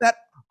things that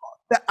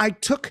I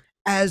took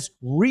as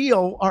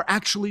real are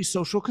actually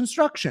social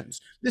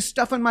constructions. This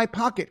stuff in my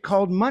pocket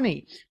called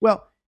money.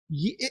 Well,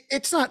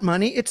 it's not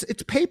money. It's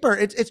paper.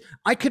 It's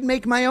I could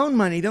make my own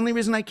money. The only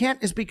reason I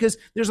can't is because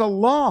there's a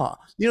law.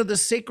 You know, the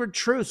sacred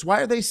truths.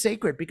 Why are they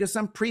sacred? Because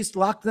some priest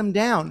locked them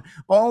down.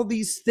 All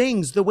these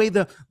things, the way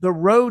the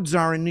roads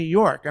are in New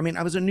York. I mean,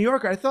 I was a New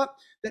Yorker. I thought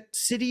that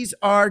cities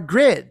are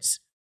grids.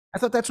 I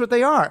thought that's what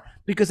they are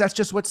because that's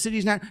just what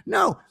cities now.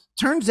 No,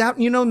 turns out,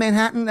 you know,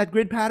 Manhattan, that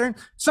grid pattern,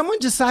 someone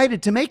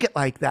decided to make it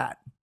like that.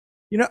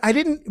 You know, I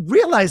didn't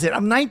realize it.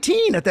 I'm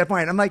 19 at that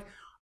point. I'm like,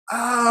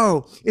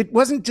 oh, it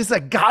wasn't just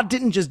like God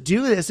didn't just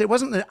do this. It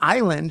wasn't an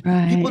island.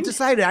 Right. People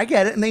decided, I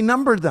get it. And they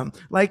numbered them.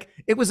 Like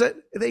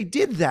they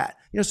did that,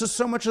 you know,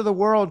 so much of the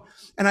world.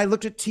 And I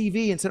looked at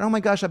TV and said, oh my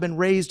gosh, I've been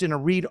raised in a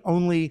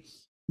read-only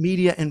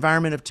media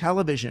environment of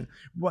television.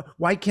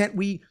 Why can't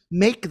we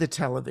make the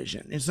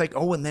television? It's like,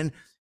 oh, and then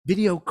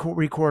video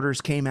recorders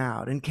came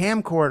out and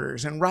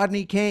camcorders and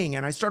Rodney King.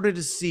 And I started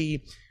to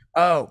see,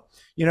 oh,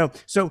 you know,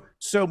 so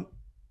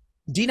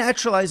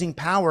denaturalizing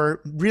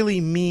power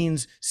really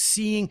means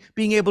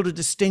being able to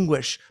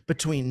distinguish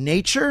between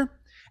nature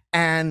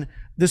and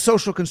the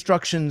social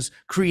constructions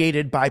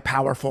created by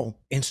powerful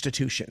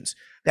institutions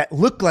that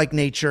look like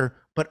nature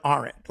but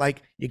aren't.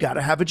 Like, you got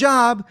to have a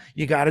job,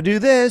 you got to do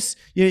this,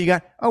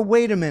 oh,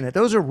 wait a minute,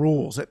 those are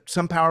rules that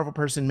some powerful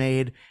person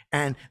made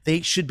and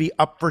they should be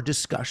up for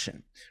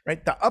discussion,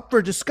 right? The up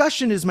for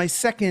discussion is my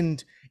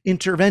second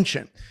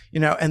intervention, you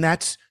know, and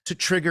that's to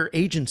trigger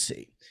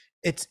agency.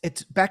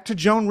 It's back to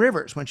Joan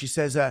Rivers when she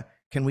says,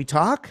 can we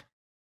talk?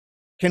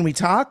 Can we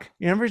talk?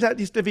 You remember that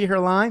used to be her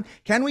line?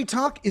 Can we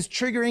talk is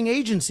triggering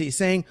agency,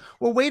 saying,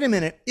 well, wait a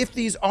minute, if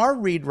these are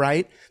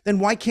read-write, then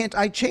why can't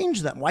I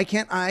change them? Why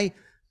can't I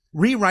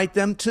rewrite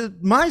them to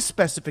my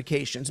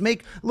specifications,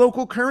 make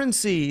local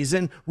currencies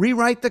and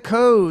rewrite the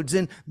codes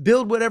and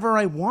build whatever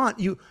I want?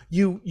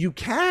 You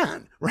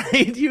can,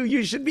 right?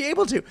 You should be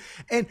able to.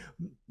 And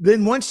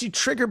then once you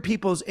trigger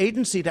people's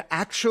agency to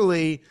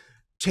actually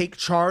take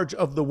charge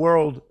of the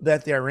world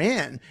that they're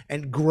in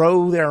and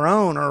grow their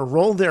own or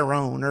roll their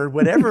own or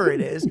whatever it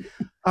is,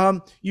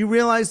 you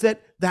realize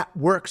that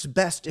works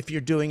best if you're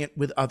doing it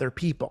with other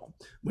people,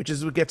 which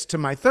is what gets to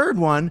my third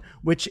one,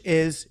 which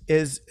is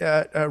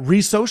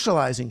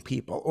re-socializing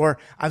people, or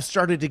I've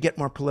started to get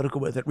more political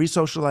with it,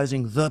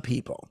 re-socializing the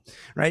people,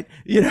 right?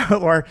 You know,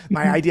 or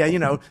my idea, you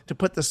know, to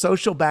put the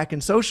social back in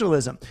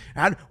socialism.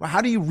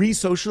 How do you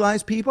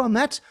re-socialize people? And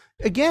that's,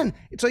 again,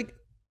 it's like,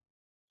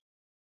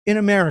 in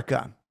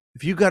America,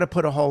 if you got to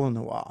put a hole in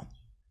the wall,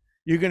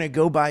 you're going to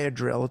go buy a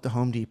drill at the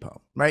Home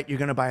Depot, right? You're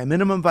going to buy a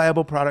minimum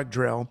viable product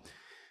drill,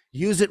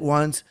 use it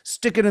once,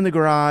 stick it in the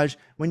garage.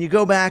 When you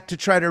go back to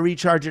try to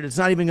recharge it, it's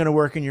not even going to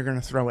work and you're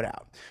going to throw it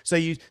out. So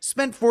you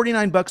spent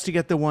 $49 to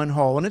get the one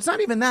hole. And it's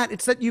not even that.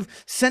 It's that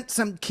you've sent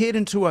some kid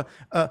into a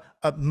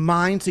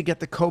mine to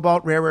get the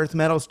cobalt rare earth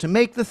metals to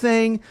make the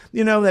thing.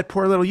 You know, that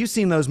poor little, you've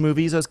seen those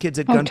movies, those kids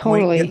at gunpoint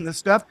totally. getting the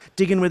stuff,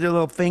 digging with their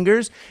little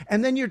fingers.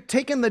 And then you're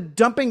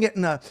dumping it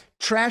in a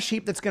trash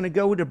heap that's going to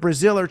go to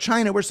Brazil or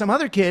China, where some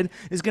other kid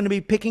is going to be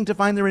picking to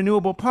find the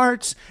renewable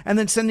parts and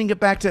then sending it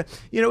back to,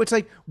 you know, it's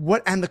like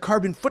what, and the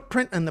carbon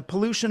footprint and the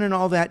pollution and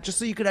all that, just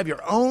so you could have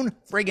your own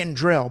friggin'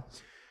 drill.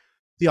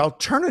 The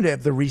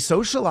alternative, the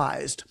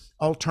re-socialized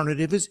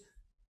alternative, is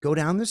go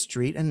down the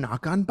street and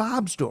knock on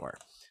Bob's door.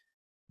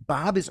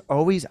 Bob is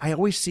I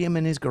always see him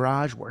in his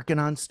garage working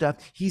on stuff.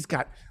 He's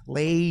got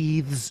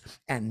lathes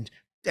and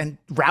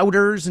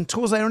routers and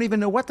tools. I don't even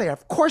know what they are.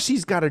 Of course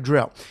he's got a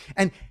drill.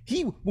 And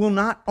he will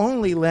not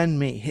only lend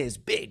me his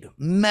big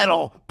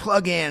metal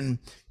plug-in,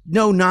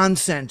 no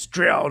nonsense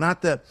drill,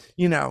 not the,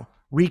 you know,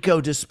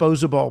 Ricoh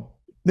disposable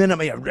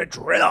minimum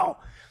drill,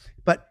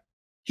 but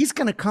he's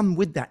going to come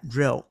with that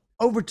drill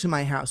over to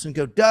my house and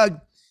go,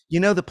 Doug, you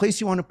know, the place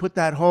you want to put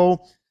that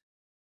hole,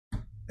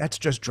 that's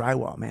just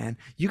drywall, man.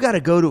 You got to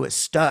go to a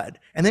stud.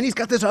 And then he's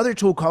got this other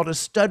tool called a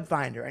stud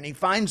finder, and he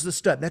finds the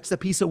stud. That's the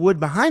piece of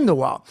wood behind the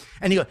wall.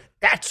 And he goes,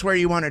 that's where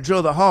you want to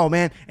drill the hole,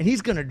 man. And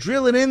he's going to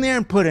drill it in there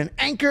and put an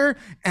anchor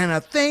and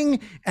a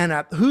thing and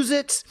a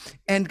who's-its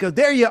and go,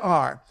 there you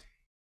are.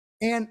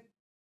 And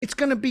it's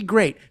going to be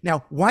great.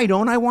 Now, why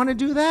don't I want to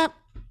do that?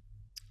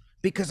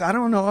 Because I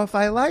don't know if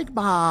I like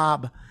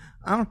Bob.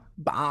 And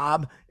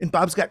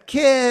Bob's got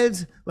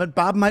kids, but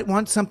Bob might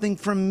want something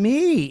from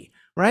me.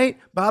 right?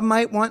 Bob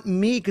might want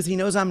me because he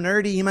knows I'm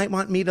nerdy. He might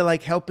want me to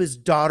like help his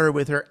daughter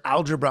with her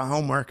algebra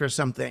homework or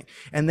something.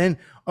 And then,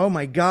 oh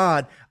my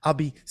God, I'll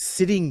be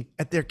sitting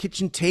at their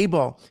kitchen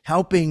table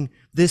helping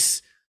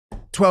this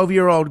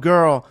 12-year-old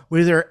girl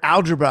with her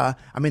algebra.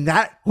 I mean,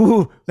 that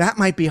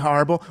might be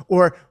horrible.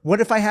 Or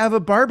what if I have a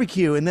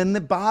barbecue and then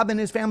Bob and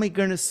his family are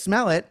going to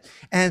smell it?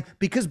 And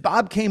because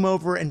Bob came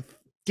over and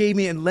gave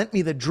me and lent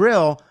me the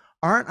drill,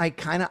 aren't I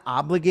kind of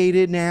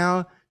obligated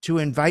now to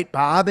invite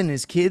Bob and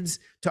his kids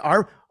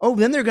to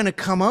then they're going to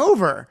come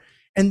over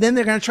and then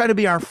they're going to try to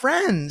be our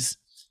friends.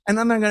 And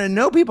then they're going to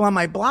know people on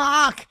my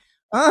block.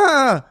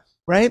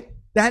 Right?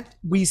 That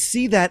we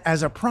see that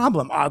as a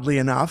problem, oddly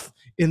enough,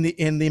 in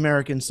the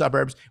American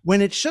suburbs, when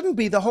it shouldn't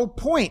be. The whole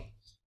point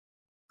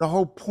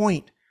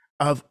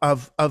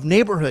of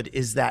neighborhood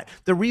is that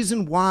the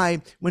reason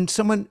why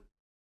when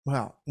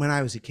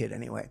I was a kid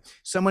anyway,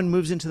 someone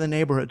moves into the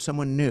neighborhood,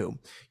 someone new,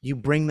 you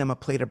bring them a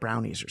plate of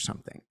brownies or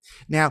something.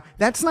 Now,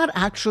 that's not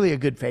actually a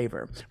good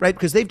favor, right?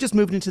 Because they've just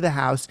moved into the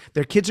house.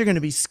 Their kids are going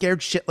to be scared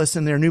shitless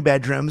in their new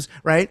bedrooms,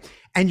 right?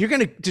 And you're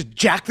going to just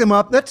jack them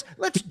up. Let's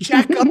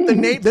jack up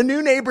the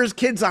new neighbor's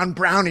kids on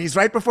brownies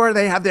right before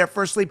they have their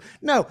first sleep.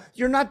 No,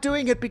 you're not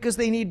doing it because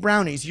they need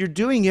brownies. You're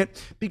doing it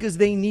because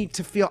they need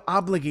to feel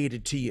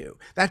obligated to you.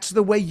 That's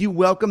the way you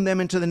welcome them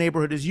into the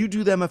neighborhood, is you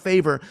do them a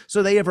favor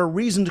so they have a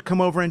reason to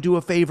come over and do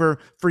a favor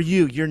for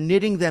you. You're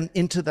knitting them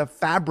into the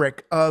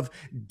fabric of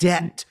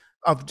debt,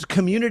 of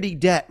community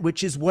debt,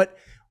 which is what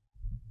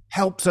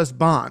helps us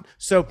bond.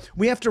 So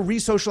we have to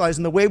re-socialize,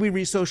 and the way we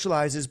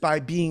re-socialize is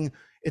by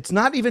it's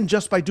not even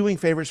just by doing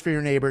favors for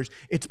your neighbors.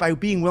 It's by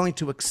being willing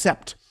to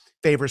accept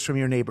favors from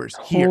your neighbors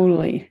here.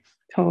 Totally.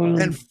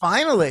 And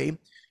finally,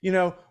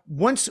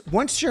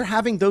 once you're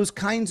having those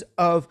kinds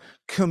of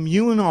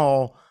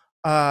communal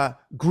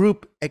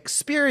group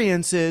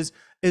experiences,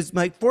 is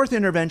my fourth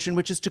intervention,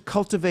 which is to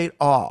cultivate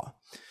awe.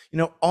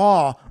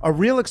 A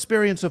real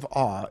experience of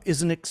awe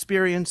is an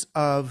experience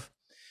of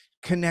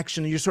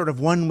connection. You're sort of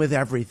one with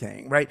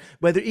everything, right?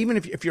 Whether even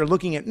if you're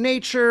looking at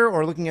nature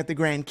or looking at the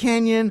Grand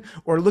Canyon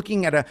or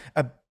looking at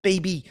a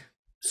baby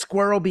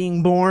squirrel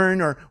being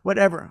born or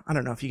whatever. I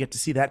don't know if you get to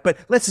see that, but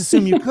let's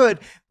assume you could.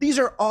 These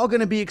are all going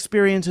to be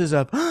experiences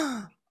of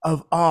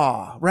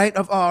awe, right?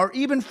 Of awe. Or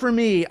even for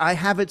me, I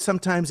have it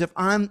sometimes if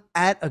I'm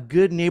at a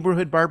good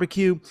neighborhood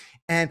barbecue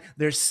and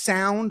there's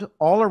sound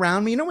all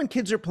around me. When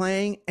kids are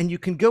playing and you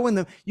can go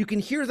you can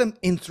hear them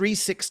in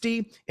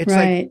 360. It's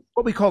right. Like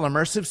what we call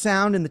immersive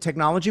sound in the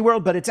technology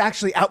world, but it's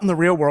actually out in the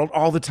real world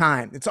all the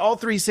time. It's all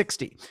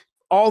 360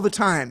 all the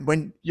time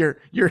when you're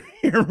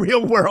in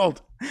real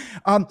world.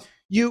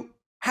 You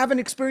have an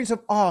experience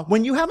of awe.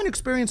 When you have an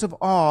experience of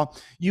awe,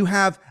 you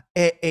have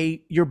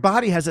your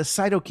body has a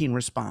cytokine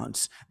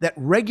response that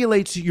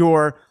regulates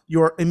your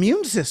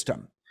immune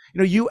system.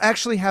 You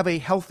actually have a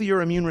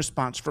healthier immune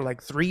response for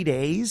like 3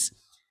 days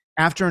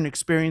after an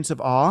experience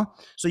of awe.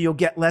 So you'll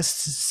get less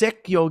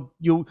sick, you'll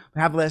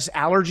have less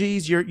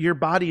allergies, your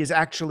body is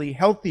actually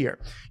healthier.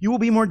 You will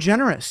be more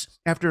generous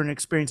after an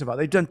experience of awe.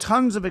 They've done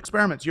tons of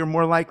experiments. You're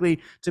more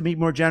likely to be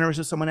more generous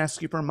if someone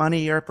asks you for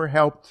money or for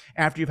help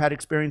after you've had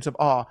experience of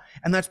awe.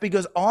 And that's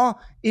because awe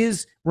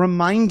is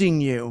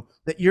reminding you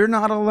that you're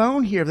not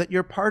alone here, that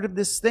you're part of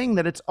this thing,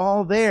 that it's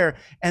all there.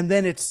 And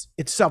then it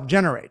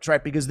self-generates,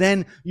 right? Because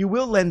then you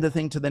will lend the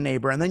thing to the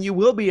neighbor, and then you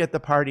will be at the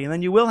party, and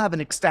then you will have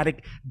an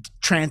ecstatic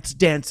trance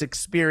dance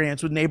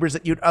experience with neighbors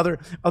that you'd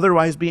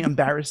otherwise be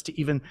embarrassed to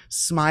even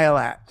smile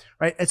at,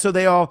 right? And so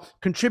they all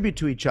contribute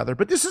to each other.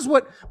 But this is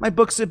what my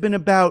books have been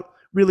about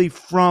really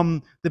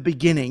from the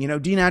beginning.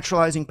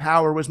 Denaturalizing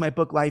Power was my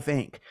book, Life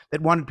Inc.,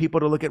 that wanted people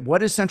to look at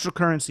what is central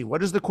currency?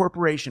 What is the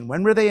corporation?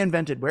 When were they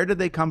invented? Where did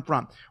they come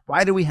from?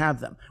 Why do we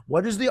have them?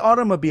 What is the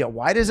automobile?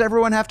 Why does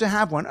everyone have to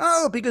have one?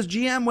 Oh, because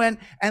GM went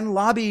and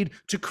lobbied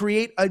to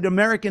create an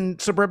American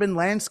suburban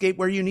landscape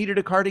where you needed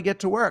a car to get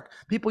to work.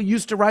 People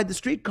used to ride the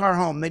streetcar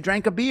home. They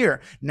drank a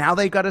beer. Now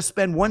they got to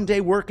spend one day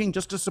working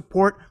just to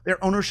support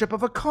their ownership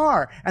of a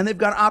car. And they've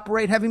got to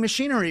operate heavy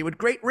machinery with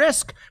great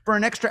risk for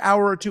an extra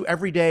hour or two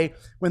every day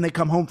when they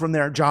come home from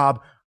their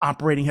job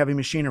operating heavy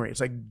machinery.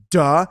 It's like,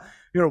 duh,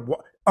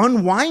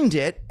 unwind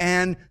it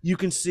and you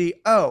can see,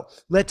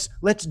 let's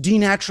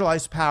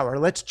denaturalize power.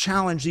 Let's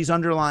challenge these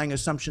underlying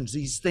assumptions,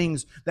 these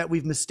things that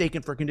we've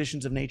mistaken for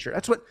conditions of nature.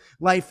 That's what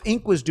Life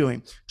Inc. was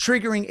doing.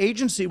 Triggering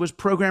Agency was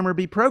Program or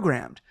Be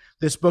Programmed.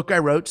 This book I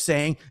wrote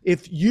saying,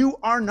 if you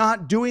are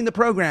not doing the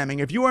programming,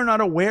 if you are not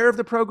aware of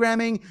the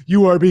programming,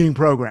 you are being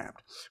programmed,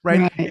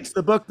 right? It's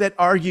the book that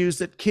argues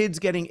that kids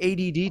getting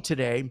ADD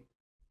today,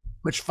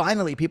 which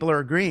finally people are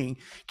agreeing,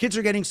 kids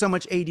are getting so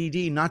much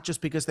ADD, not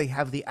just because they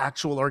have the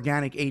actual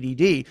organic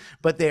ADD,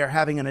 but they are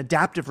having an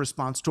adaptive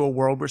response to a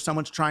world where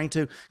someone's trying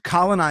to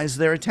colonize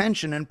their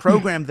attention and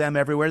program them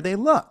everywhere they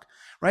look,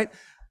 right?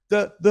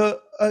 The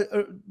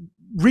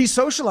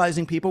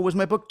re-socializing people was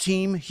my book,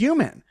 Team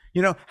Human.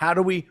 How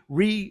do we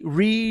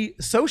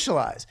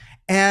re-socialize?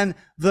 And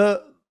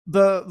the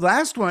the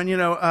last one,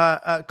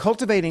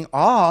 cultivating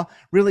awe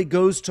really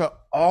goes to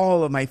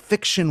all of my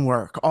fiction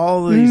work,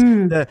 all of these,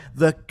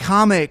 the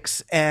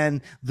comics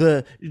and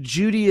the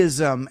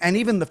Judaism, and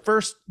even the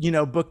first,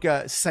 book,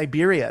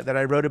 Siberia, that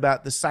I wrote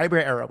about the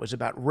cyber era, was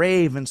about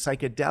rave and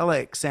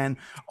psychedelics and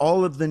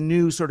all of the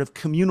new sort of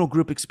communal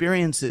group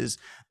experiences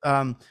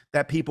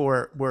that people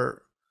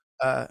were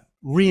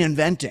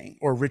reinventing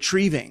or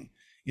retrieving,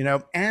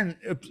 and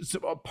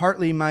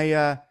partly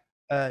my,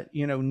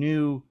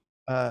 new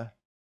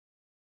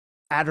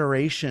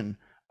adoration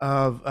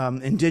of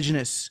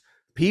indigenous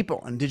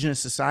people, indigenous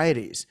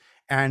societies,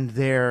 and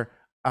their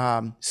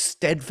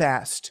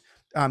steadfast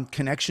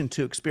connection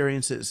to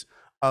experiences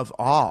of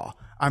awe.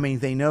 I mean,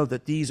 they know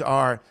that these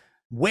are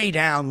way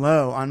down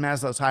low on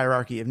Maslow's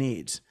hierarchy of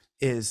needs,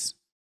 is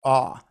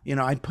awe.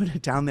 I'd put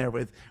it down there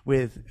with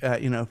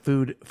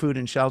food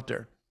and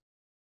shelter.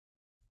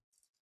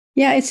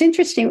 Yeah, it's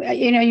interesting.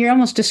 You're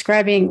almost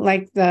describing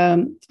like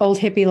the old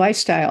hippie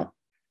lifestyle.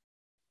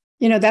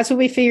 That's what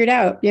we figured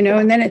out,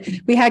 and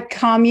then we had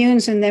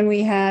communes, and then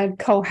we had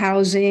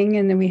co-housing,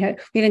 and then we had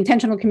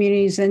intentional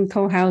communities and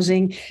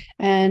co-housing.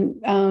 And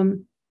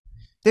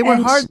they were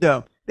hard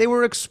though. They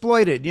were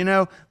exploited,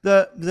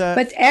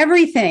 but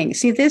everything.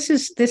 See, this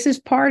is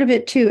part of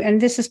it too.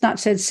 And this is not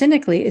said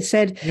cynically. It's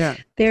said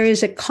there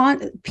is a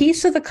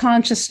piece of the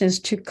consciousness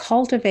to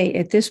cultivate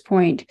at this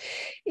point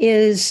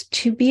is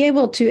to be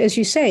able to, as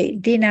you say,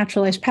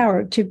 denaturalize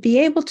power, to be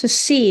able to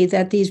see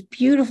that these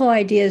beautiful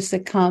ideas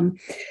that come,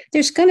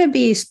 there's going to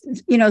be,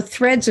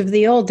 threads of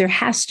the old. There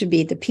has to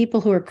be. The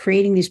people who are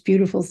creating these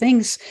beautiful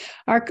things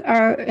have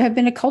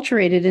been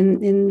acculturated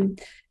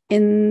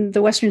in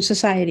the Western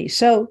society.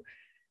 So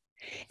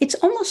it's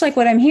almost like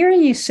what I'm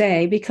hearing you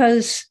say,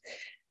 because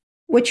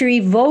what you're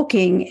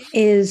evoking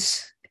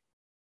is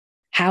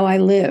how I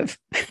live.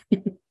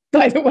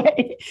 By the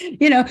way,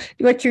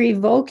 what you're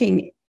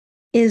evoking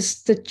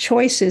is the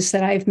choices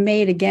that I've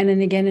made again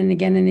and again and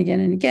again and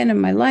again and again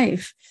in my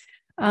life.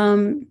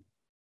 And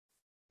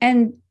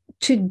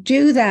to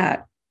do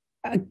that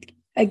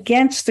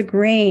against the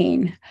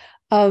grain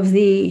of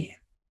the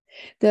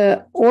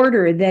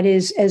order that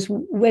is, as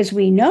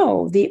we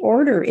know, the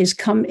order is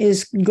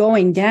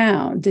going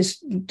down. This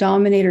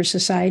dominator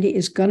society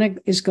is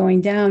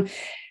going down,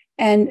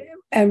 and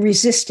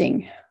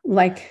resisting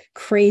like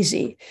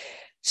crazy.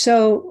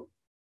 So,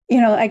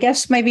 I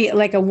guess maybe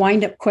like a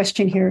wind-up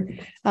question here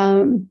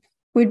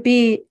would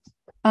be,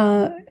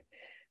 so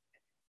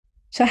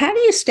how do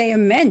you stay a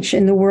mensch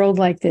in the world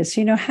like this?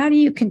 How do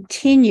you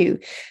continue?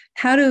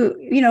 How do,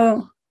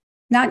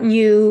 not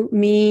you,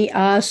 me,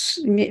 us,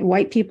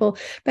 white people,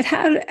 but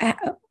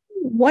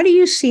what do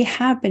you see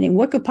happening?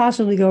 What could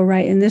possibly go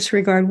right in this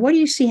regard? What do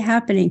you see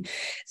happening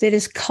that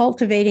is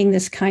cultivating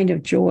this kind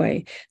of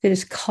joy, that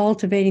is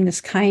cultivating this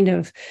kind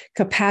of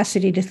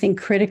capacity to think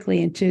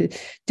critically and to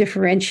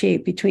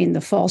differentiate between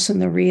the false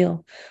and the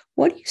real?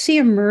 What do you see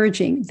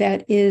emerging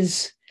that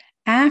is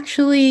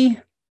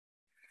actually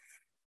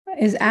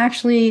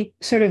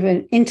sort of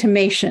an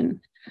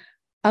intimation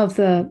of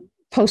the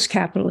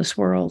post-capitalist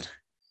world?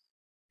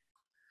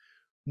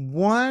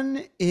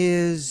 One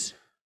is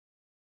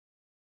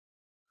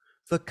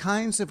the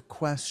kinds of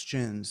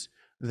questions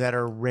that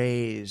are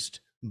raised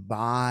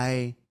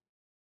by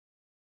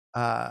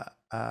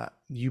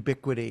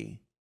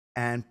ubiquity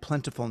and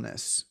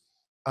plentifulness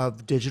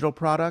of digital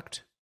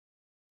product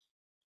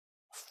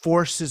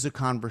forces a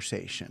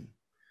conversation.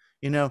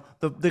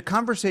 The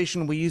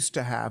conversation we used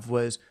to have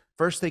was,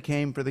 first they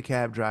came for the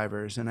cab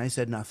drivers, and I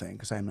said nothing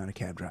because I'm not a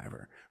cab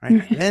driver,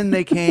 right? Then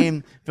they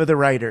came for the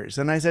writers,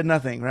 and I said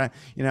nothing, right?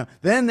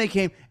 Then they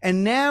came,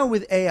 and now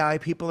with AI,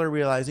 people are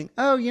realizing,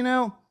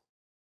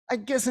 I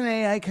guess an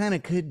AI kind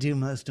of could do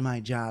most of my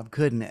job,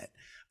 couldn't it?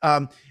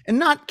 And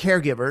not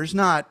caregivers,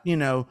 not,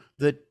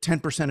 the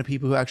 10% of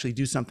people who actually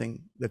do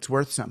something that's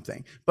worth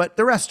something, but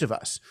the rest of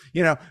us,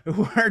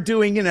 who are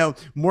doing,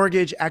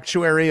 mortgage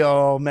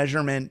actuarial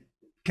measurement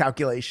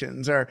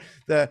calculations, or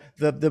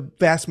the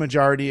vast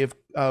majority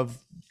of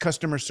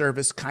customer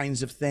service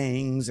kinds of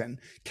things, and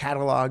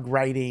catalog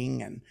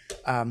writing, and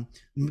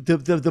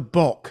the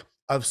bulk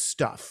of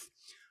stuff.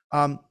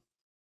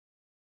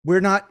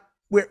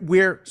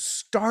 We're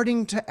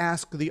starting to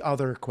ask the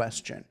other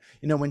question.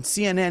 When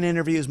CNN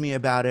interviews me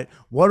about it,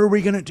 what are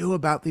we going to do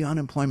about the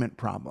unemployment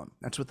problem?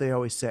 That's what they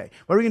always say.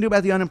 What are we going to do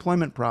about the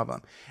unemployment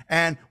problem?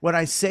 And what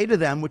I say to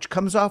them, which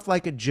comes off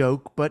like a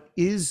joke, but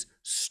is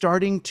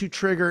starting to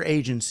trigger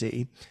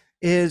agency,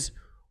 is,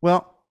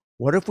 well,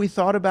 what if we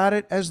thought about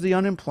it as the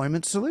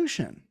unemployment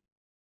solution?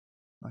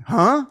 Like,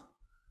 huh?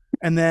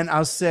 And then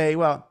I'll say,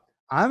 well,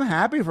 I'm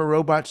happy for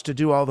robots to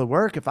do all the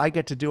work if I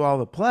get to do all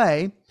the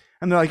play.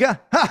 And they're like, yeah,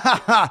 ha,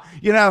 ha,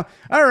 ha,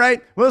 all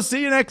right, we'll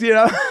see you next,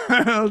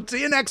 we'll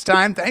see you next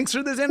time. Thanks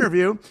for this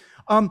interview.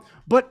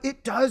 But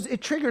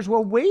it triggers,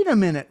 well, wait a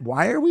minute.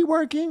 Why are we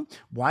working?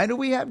 Why do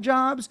we have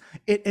jobs?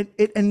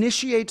 It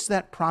initiates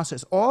that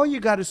process. All you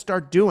got to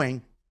start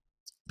doing,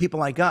 people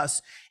like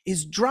us,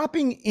 is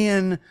dropping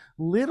in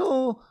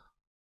little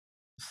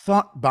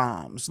thought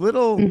bombs,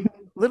 little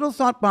little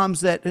thought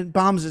bombs and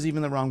bombs is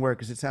even the wrong word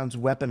because it sounds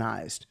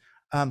weaponized.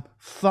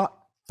 Thought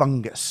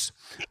fungus.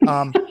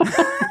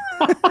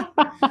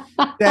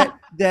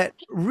 That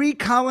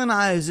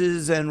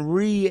recolonizes and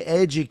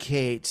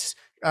re-educates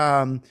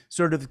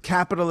sort of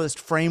capitalist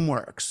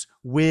frameworks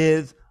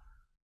with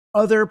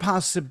other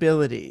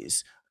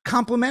possibilities,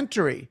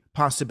 complementary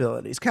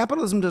possibilities.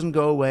 Capitalism doesn't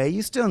go away.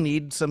 You still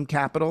need some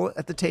capital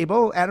at the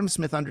table. Adam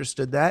Smith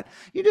understood that.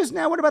 You just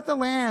now, what about the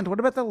land? What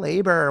about the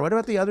labor? What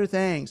about the other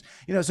things?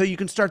 So you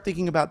can start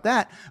thinking about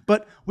that.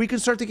 But we can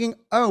start thinking,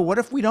 oh, what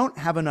if we don't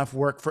have enough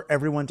work for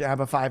everyone to have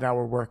a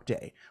 5-hour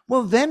workday?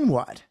 Well, then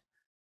what?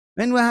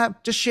 Then we'll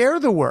have to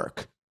share the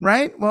work,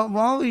 right? Well,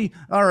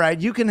 all right,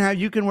 you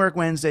can work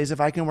Wednesdays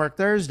if I can work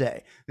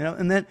Thursday,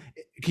 and then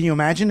can you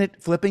imagine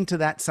it flipping to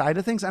that side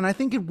of things? And I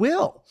think it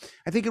will.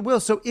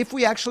 So if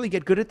we actually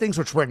get good at things,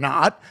 which we're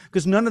not,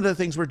 because none of the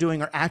things we're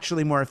doing are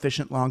actually more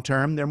efficient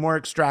long-term, they're more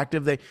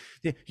extractive.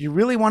 You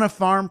really want to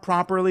farm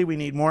properly, we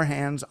need more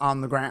hands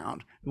on the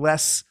ground,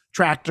 less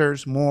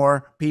tractors,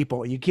 more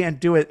people. You can't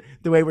do it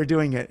the way we're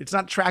doing it. It's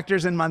not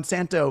tractors and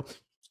Monsanto,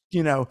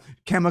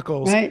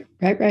 chemicals. Right.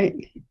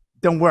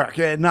 Don't work,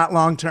 not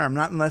long term,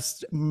 not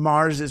unless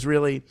Mars is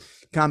really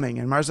coming,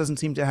 and Mars doesn't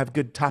seem to have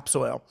good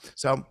topsoil.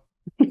 So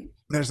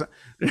there's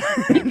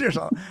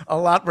a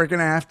lot we're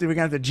gonna have to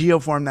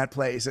geoform that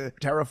place,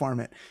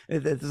 terraform it.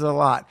 There's a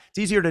lot. It's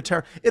easier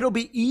to it'll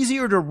be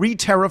easier to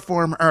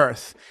re-terraform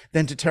Earth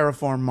than to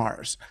terraform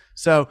Mars.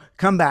 So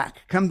come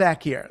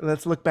back here.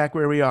 Let's look back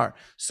where we are.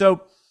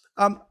 So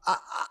I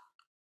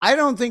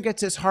don't think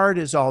it's as hard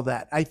as all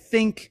that. I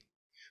think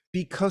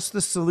because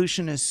the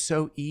solution is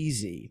so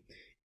easy,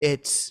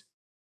 it's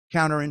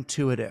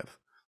counterintuitive.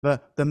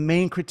 The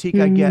main critique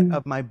I get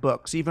of my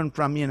books, even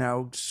from,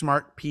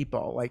 smart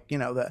people like,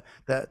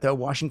 the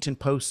Washington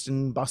Post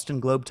and Boston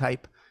Globe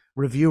type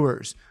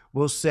reviewers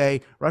will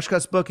say,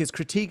 Rushkoff's book, his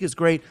critique is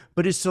great,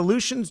 but his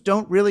solutions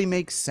don't really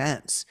make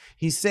sense.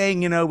 He's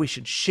saying, we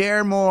should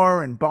share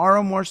more and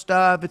borrow more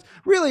stuff. It's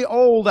really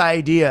old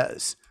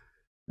ideas.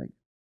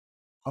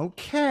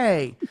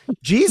 Okay,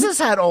 Jesus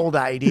had old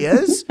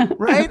ideas,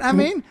 right? I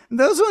mean,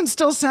 those ones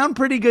still sound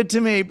pretty good to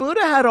me.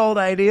 Buddha had old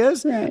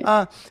ideas.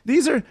 Right.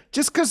 These are,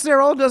 just because they're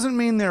old doesn't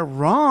mean they're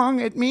wrong.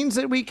 It means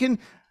that we can,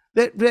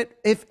 that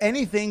if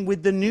anything,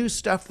 with the new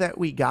stuff that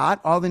we got,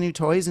 all the new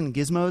toys and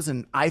gizmos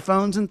and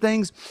iPhones and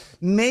things,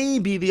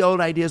 maybe the old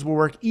ideas will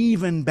work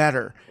even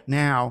better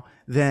now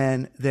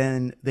than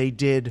they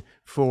did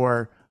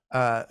for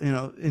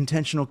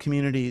intentional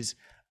communities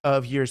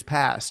of years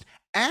past.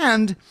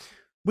 And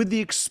with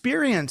the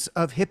experience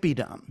of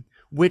hippiedom,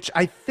 which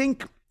I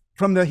think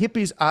from the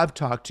hippies I've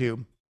talked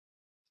to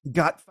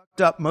got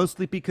fucked up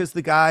mostly because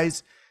the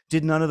guys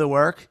did none of the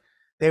work.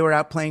 They were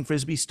out playing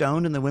Frisbee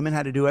stoned and the women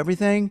had to do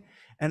everything.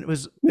 And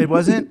it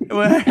wasn't,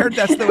 well, I heard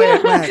that's the way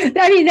it went.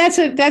 I mean,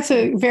 that's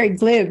a very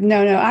glib.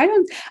 No, I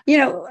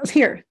don't,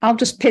 here, I'll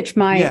just pitch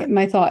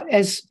my thought.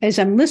 As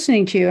I'm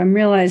listening to you, I'm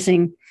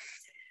realizing,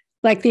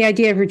 like the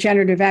idea of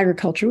regenerative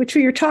agriculture, which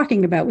we were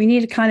talking about. We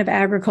need a kind of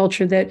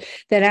agriculture that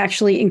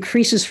actually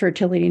increases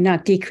fertility,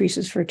 not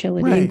decreases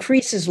fertility, right.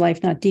 Increases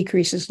life, not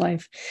decreases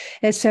life,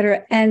 et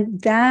cetera. And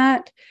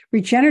that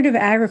regenerative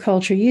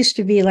agriculture used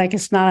to be like,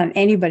 it's not on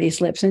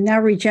anybody's lips. And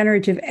now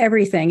regenerative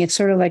everything, it's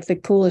sort of like the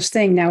coolest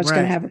thing. Now it's right.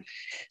 Going to have.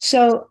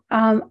 So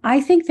I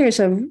think there's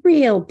a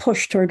real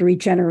push toward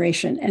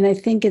regeneration. And I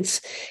think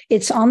it's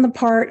on the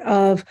part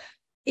of,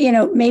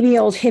 maybe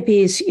old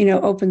hippies,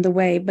 opened the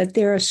way, but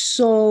there are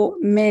so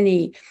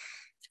many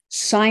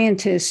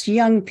scientists,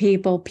 young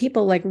people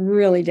like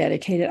really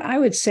dedicated. I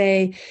would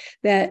say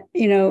that,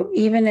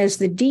 even as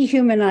the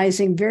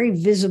dehumanizing, very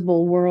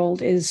visible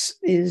world is,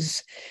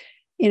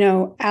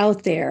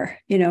 out there,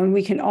 and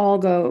we can all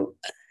go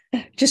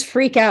just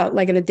freak out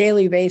like on a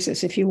daily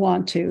basis if you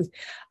want to.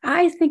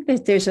 I think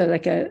that there's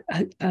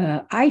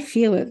I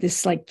feel it,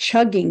 this like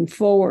chugging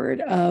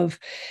forward of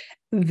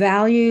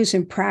values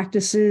and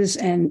practices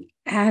and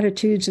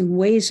attitudes and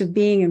ways of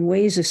being and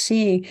ways of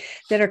seeing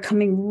that are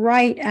coming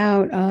right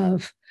out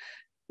of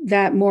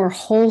that more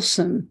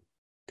wholesome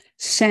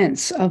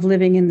sense of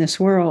living in this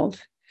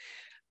world.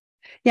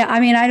 Yeah,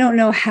 I mean, I don't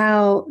know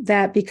how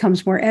that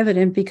becomes more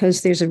evident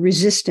because there's a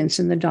resistance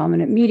in the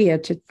dominant media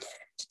to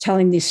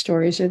telling these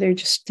stories, or they're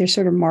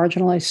sort of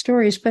marginalized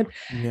stories. But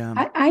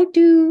yeah. I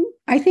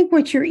think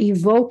what you're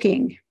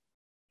evoking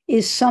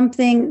is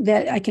something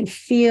that I can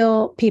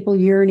feel people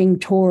yearning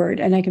toward,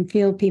 and I can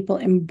feel people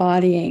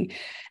embodying.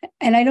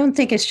 And I don't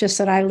think it's just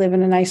that I live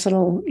in a nice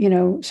little,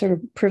 sort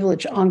of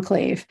privileged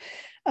enclave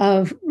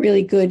of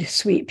really good,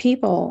 sweet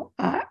people.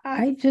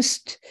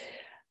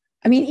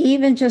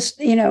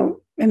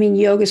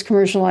 Yoga's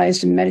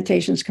commercialized and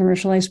meditation's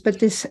commercialized, but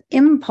this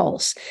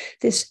impulse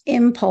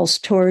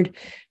toward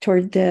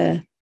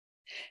the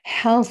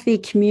healthy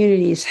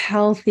communities,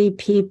 healthy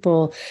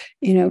people,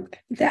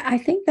 I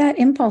think that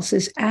impulse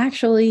is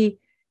actually,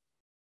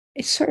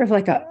 it's sort of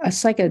like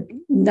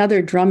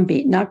another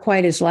drumbeat, not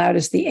quite as loud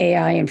as the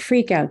AI and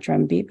freak out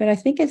drumbeat, but I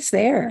think it's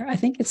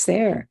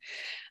there.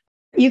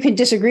 You could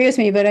disagree with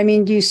me, but I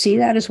mean, do you see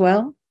that as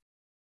well?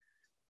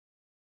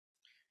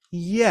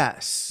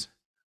 Yes,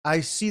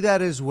 I see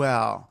that as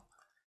well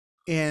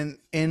in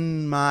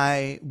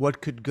my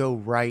what could go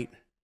right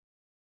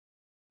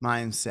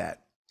mindset.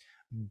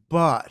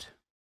 But,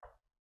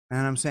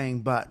 and I'm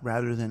saying but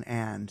rather than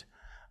and,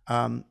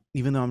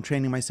 even though I'm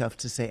training myself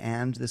to say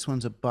and, this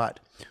one's a but.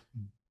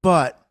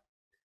 But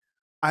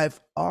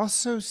I've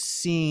also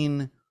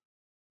seen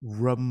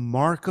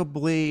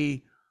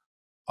remarkably,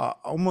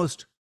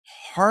 almost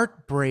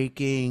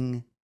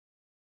heartbreaking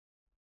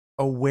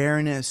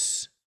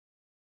awareness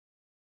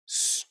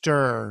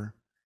stir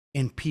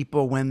in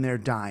people when they're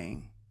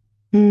dying.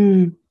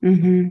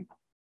 Mm-hmm.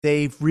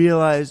 They've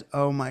realized,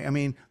 oh my, I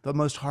mean, the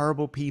most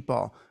horrible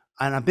people.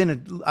 And I've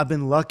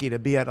been lucky to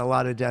be at a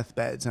lot of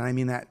deathbeds, and I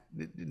mean that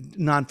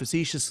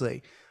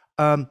non-facetiously.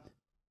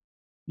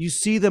 You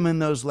see them in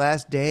those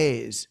last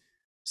days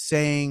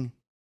saying,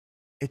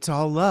 it's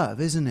all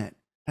love, isn't it?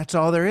 That's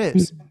all there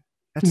is.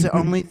 That's the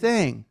only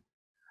thing.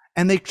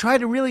 And they try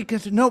to really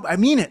get to know, I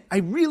mean it. I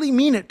really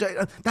mean it.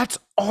 That's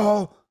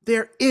all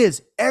there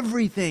is.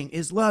 Everything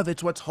is love.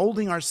 It's what's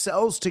holding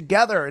ourselves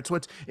together.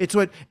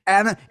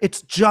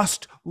 It's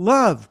just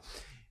love.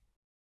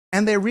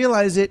 And they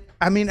realize it,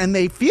 I mean, and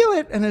they feel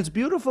it, and it's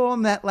beautiful.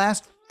 In that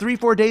last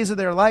 3-4 days of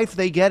their life,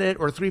 they get it,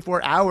 or 3-4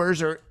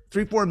 hours, or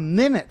 3-4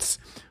 minutes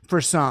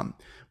for some.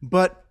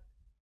 But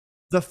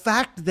the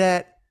fact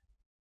that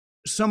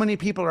so many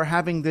people are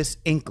having this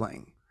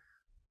inkling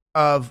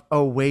of,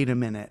 oh, wait a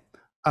minute.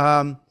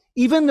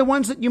 Even the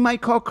ones that you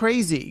might call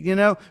crazy,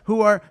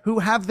 who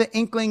have the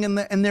inkling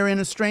and they're in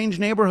a strange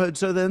neighborhood.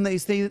 So then they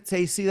see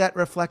that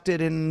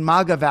reflected in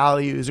MAGA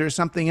values or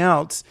something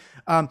else,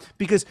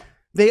 because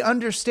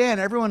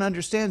everyone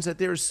understands that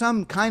there's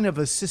some kind of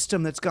a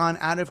system that's gone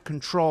out of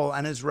control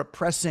and is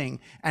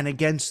repressing and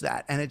against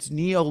that. And it's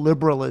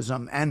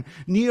neoliberalism, and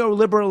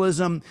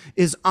neoliberalism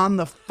is on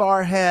the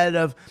forehead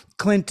of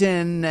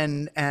Clinton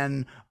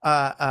and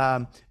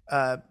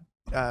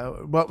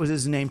what was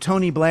his name?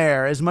 Tony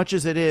Blair, as much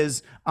as it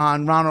is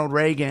on Ronald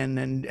Reagan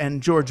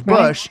and George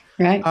Bush.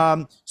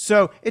 Right.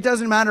 So it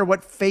doesn't matter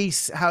what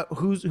face,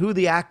 who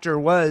the actor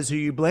was, who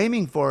you're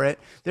blaming for it.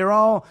 They're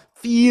all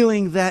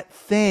feeling that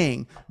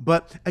thing.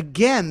 But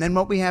again, then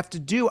what we have to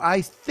do,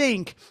 I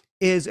think,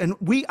 is, and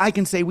I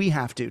can say we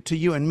have to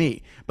you and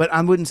me, but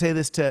I wouldn't say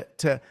this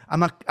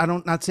I'm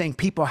not saying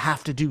people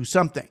have to do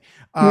something.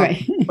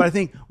 Right. But I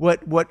think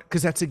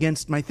because that's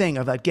against my thing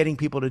about getting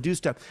people to do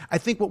stuff. I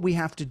think what we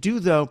have to do,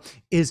 though,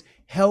 is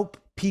help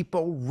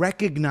people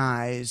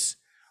recognize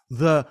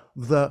the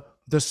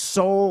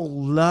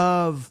soul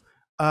love,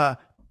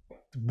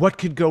 what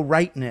could go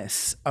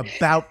rightness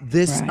about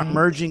this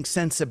emerging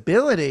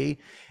sensibility.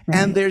 Right.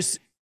 And there's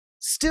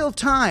still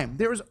time.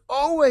 There's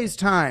always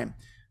time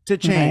to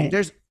change. Right.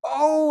 There's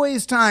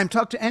always time.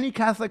 Talk to any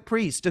Catholic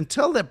priest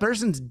until the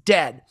person's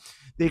dead.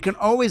 They can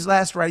always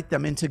last right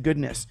them into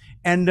goodness.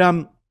 And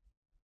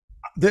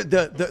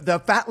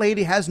the fat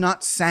lady has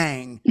not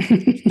sung.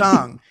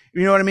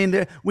 You know what I mean?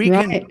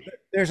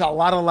 There's a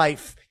lot of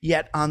life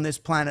yet on this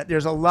planet.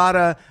 There's a lot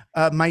of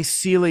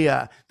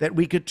mycelia that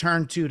we could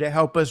turn to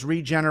help us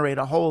regenerate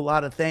a whole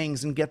lot of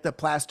things and get the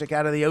plastic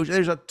out of the ocean.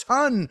 There's a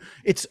ton.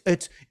 It's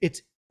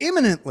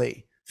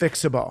imminently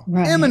fixable.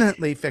 Right.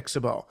 Imminently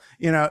fixable.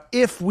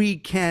 If we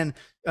can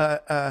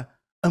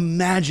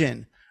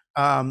imagine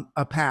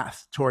a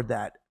path toward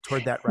that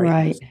rightness.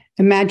 Right.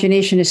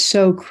 Imagination is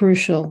so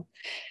crucial.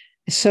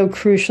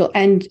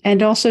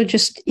 And also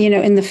just,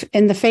 in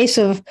the face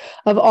of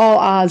all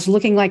odds,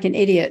 looking like an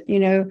idiot,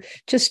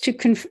 just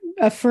to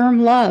affirm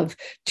love,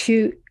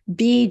 to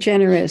be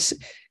generous,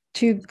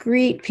 to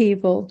greet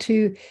people,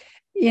 to,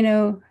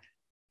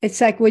 it's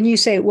like when you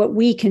say what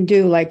we can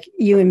do, like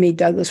you and me,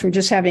 Douglas, we're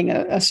just having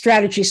a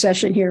strategy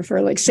session here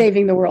for like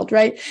saving the world,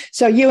 right?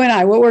 So you and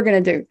I, what we're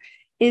going to do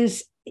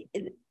is,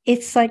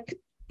 it's like,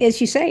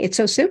 as you say, it's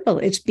so simple.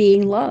 It's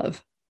being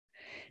love.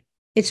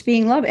 It's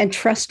being love and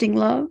trusting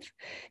love,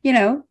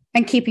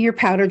 and keeping your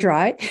powder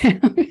dry,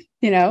 but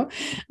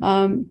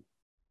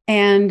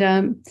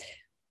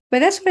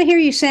that's what I hear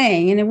you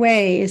saying. In a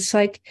way, it's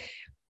like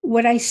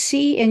what I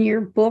see in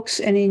your books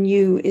and in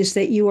you is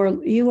that you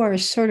are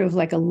sort of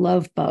like a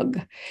love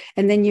bug.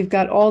 And then you've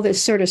got all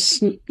this sort of,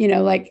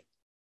 like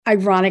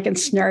ironic and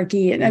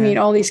snarky. And I mean,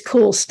 all these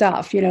cool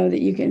stuff, that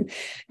you can,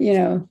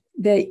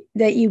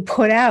 that you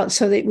put out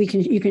so that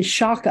you can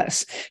shock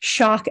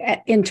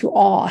into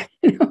awe.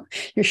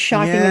 You're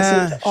shocking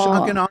us into awe.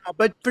 Shock and awe.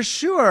 But for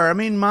sure, I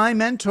mean, my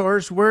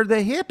mentors were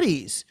the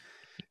hippies.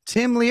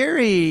 Tim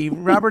Leary,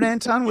 Robert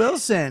Anton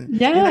Wilson.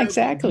 Yeah,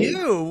 exactly.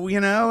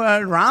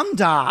 Ram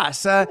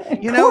Dass. Of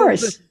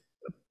course.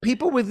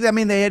 People with, I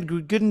mean, they had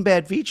good and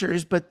bad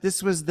features, but they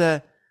were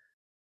the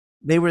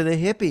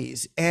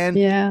hippies. And,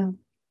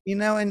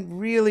 and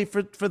really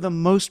for the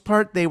most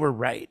part, they were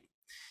right.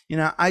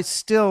 I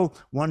still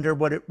wonder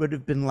what it would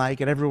have been like,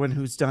 and everyone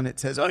who's done it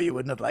says, oh, you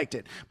wouldn't have liked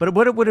it. But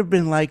what it would have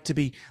been like to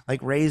be like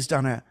raised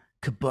on a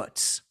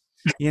kibbutz,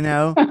 with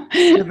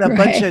a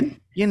bunch of,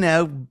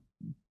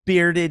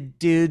 bearded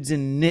dudes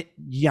in knit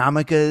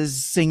yarmulkes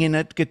singing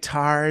at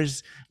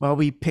guitars while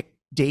we pick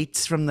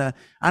dates from the,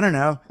 I don't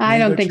know. I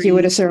don't think you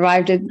would have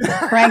survived it,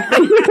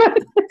 frankly.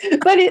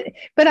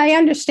 But I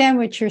understand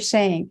what you're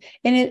saying.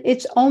 And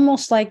it's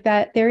almost like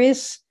that. There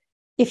is,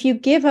 if you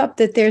give up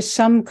that there's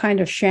some kind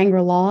of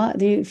Shangri-La,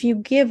 if you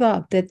give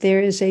up that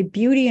there is a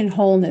beauty and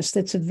wholeness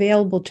that's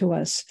available to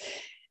us,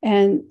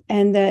 and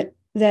that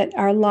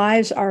our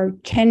lives are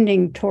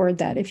tending toward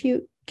that, if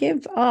you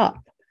give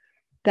up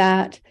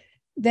that,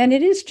 then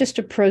it is just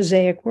a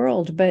prosaic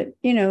world. But,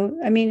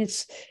 I mean,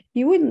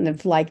 you wouldn't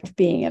have liked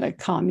being at a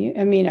commune,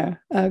 a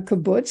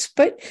kibbutz,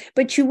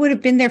 but you would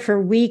have been there for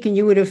a week, and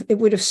it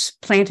would have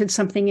planted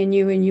something in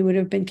you, and you would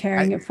have been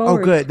carrying it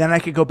forward. Oh, good. Then I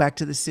could go back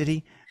to the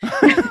city.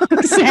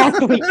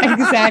 Exactly.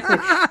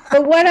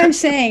 But what I'm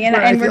saying,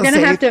 and we're going to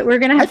have to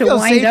wind up here. I feel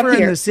safer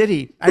in the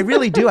city. I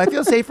really do. I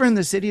feel safer in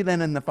the city than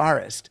in the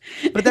forest.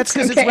 But that's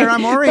because it's where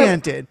I'm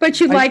oriented. But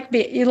you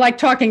like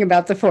talking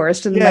about the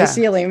forest and the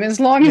mycelium, as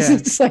long as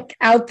it's like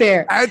out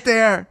there. Out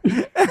there.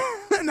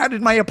 Not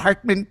in my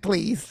apartment,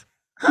 please.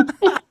 But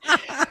what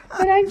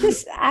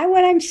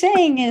I'm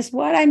saying is,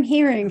 what I'm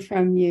hearing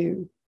from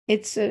you,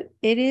 it's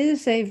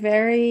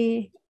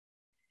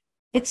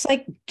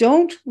like,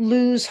 don't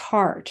lose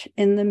heart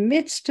in the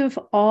midst of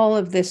all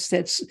of this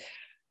that's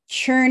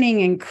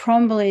churning and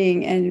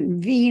crumbling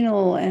and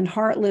venal and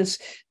heartless.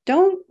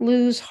 Don't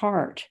lose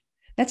heart.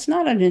 That's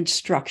not an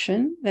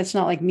instruction. That's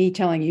not like me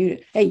telling you,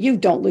 hey, you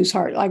don't lose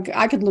heart. Like,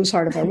 I could lose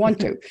heart if I want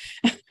to.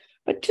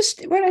 But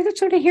just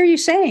that's what I hear you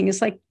saying.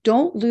 It's like,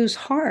 don't lose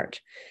heart.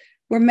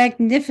 We're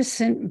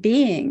magnificent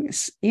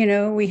beings.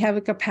 We have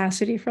a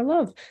capacity for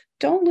love.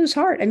 Don't lose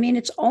heart. I mean,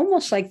 it's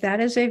almost like that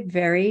is a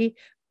very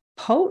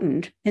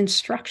potent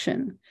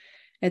instruction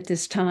at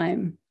this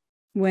time,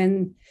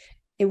 when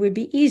it would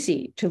be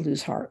easy to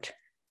lose heart.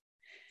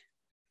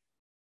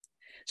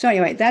 So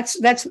anyway, that's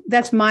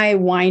my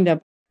wind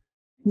up.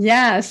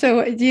 Yeah.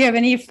 So do you have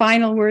any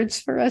final words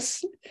for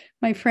us,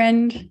 my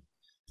friend?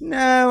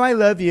 No, I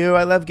love you.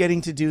 I love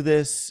getting to do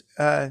this,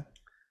 to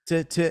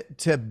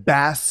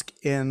bask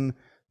in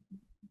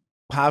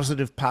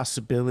positive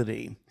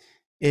possibility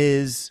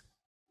is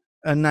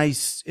a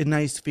nice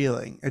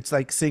feeling. It's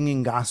like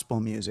singing gospel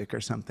music or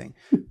something,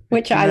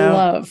 which I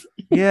love.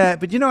 Yeah,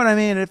 but you know what I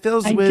mean? It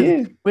fills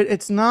but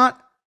it's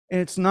not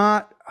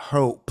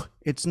hope.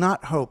 It's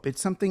not hope.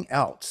 It's something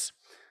else.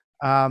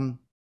 I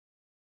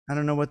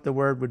don't know what the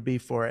word would be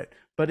for it,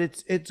 but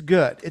it's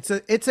good.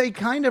 It's a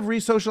kind of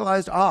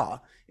resocialized awe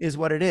is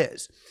what it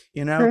is,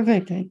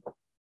 Perfectly.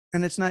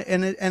 And it's not,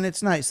 and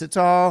it's nice. It's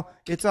all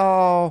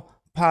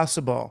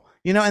possible.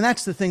 And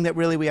that's the thing that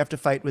really we have to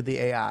fight with the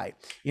AI,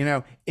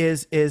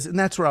 is, and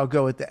that's where I'll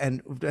go at the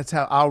end. That's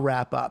how I'll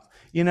wrap up.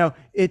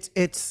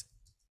 It's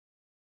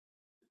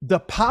the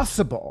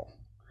possible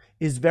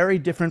is very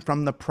different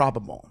from the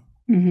probable.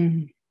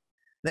 Mm-hmm.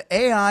 The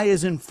AI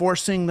is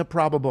enforcing the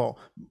probable,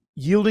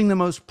 yielding the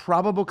most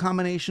probable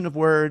combination of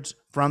words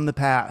from the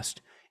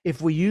past.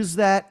 If we use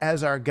that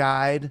as our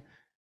guide,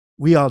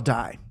 we all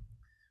die,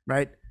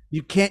 right?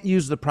 You can't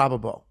use the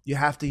probable. You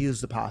have to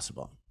use the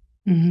possible.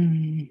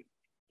 Mm-hmm.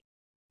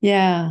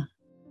 Yeah.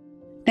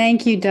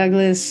 Thank you,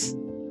 Douglas.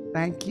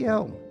 Thank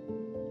you.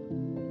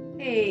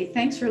 Hey,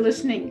 thanks for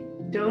listening.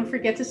 Don't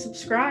forget to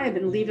subscribe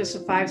and leave us a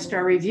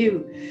 5-star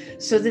review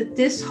so that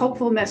this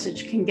hopeful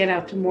message can get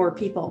out to more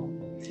people.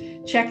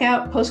 Check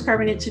out Post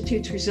Carbon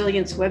Institute's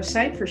Resilience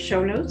website for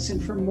show notes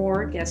and for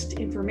more guest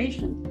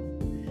information.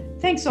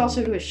 Thanks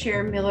also to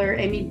Asher Miller,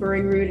 Amy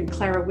Burringrud, and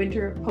Clara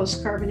Winter of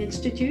Post Carbon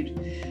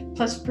Institute,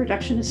 plus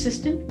production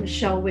assistant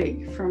Michelle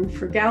Wigg from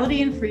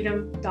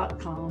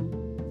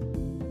frugalityandfreedom.com.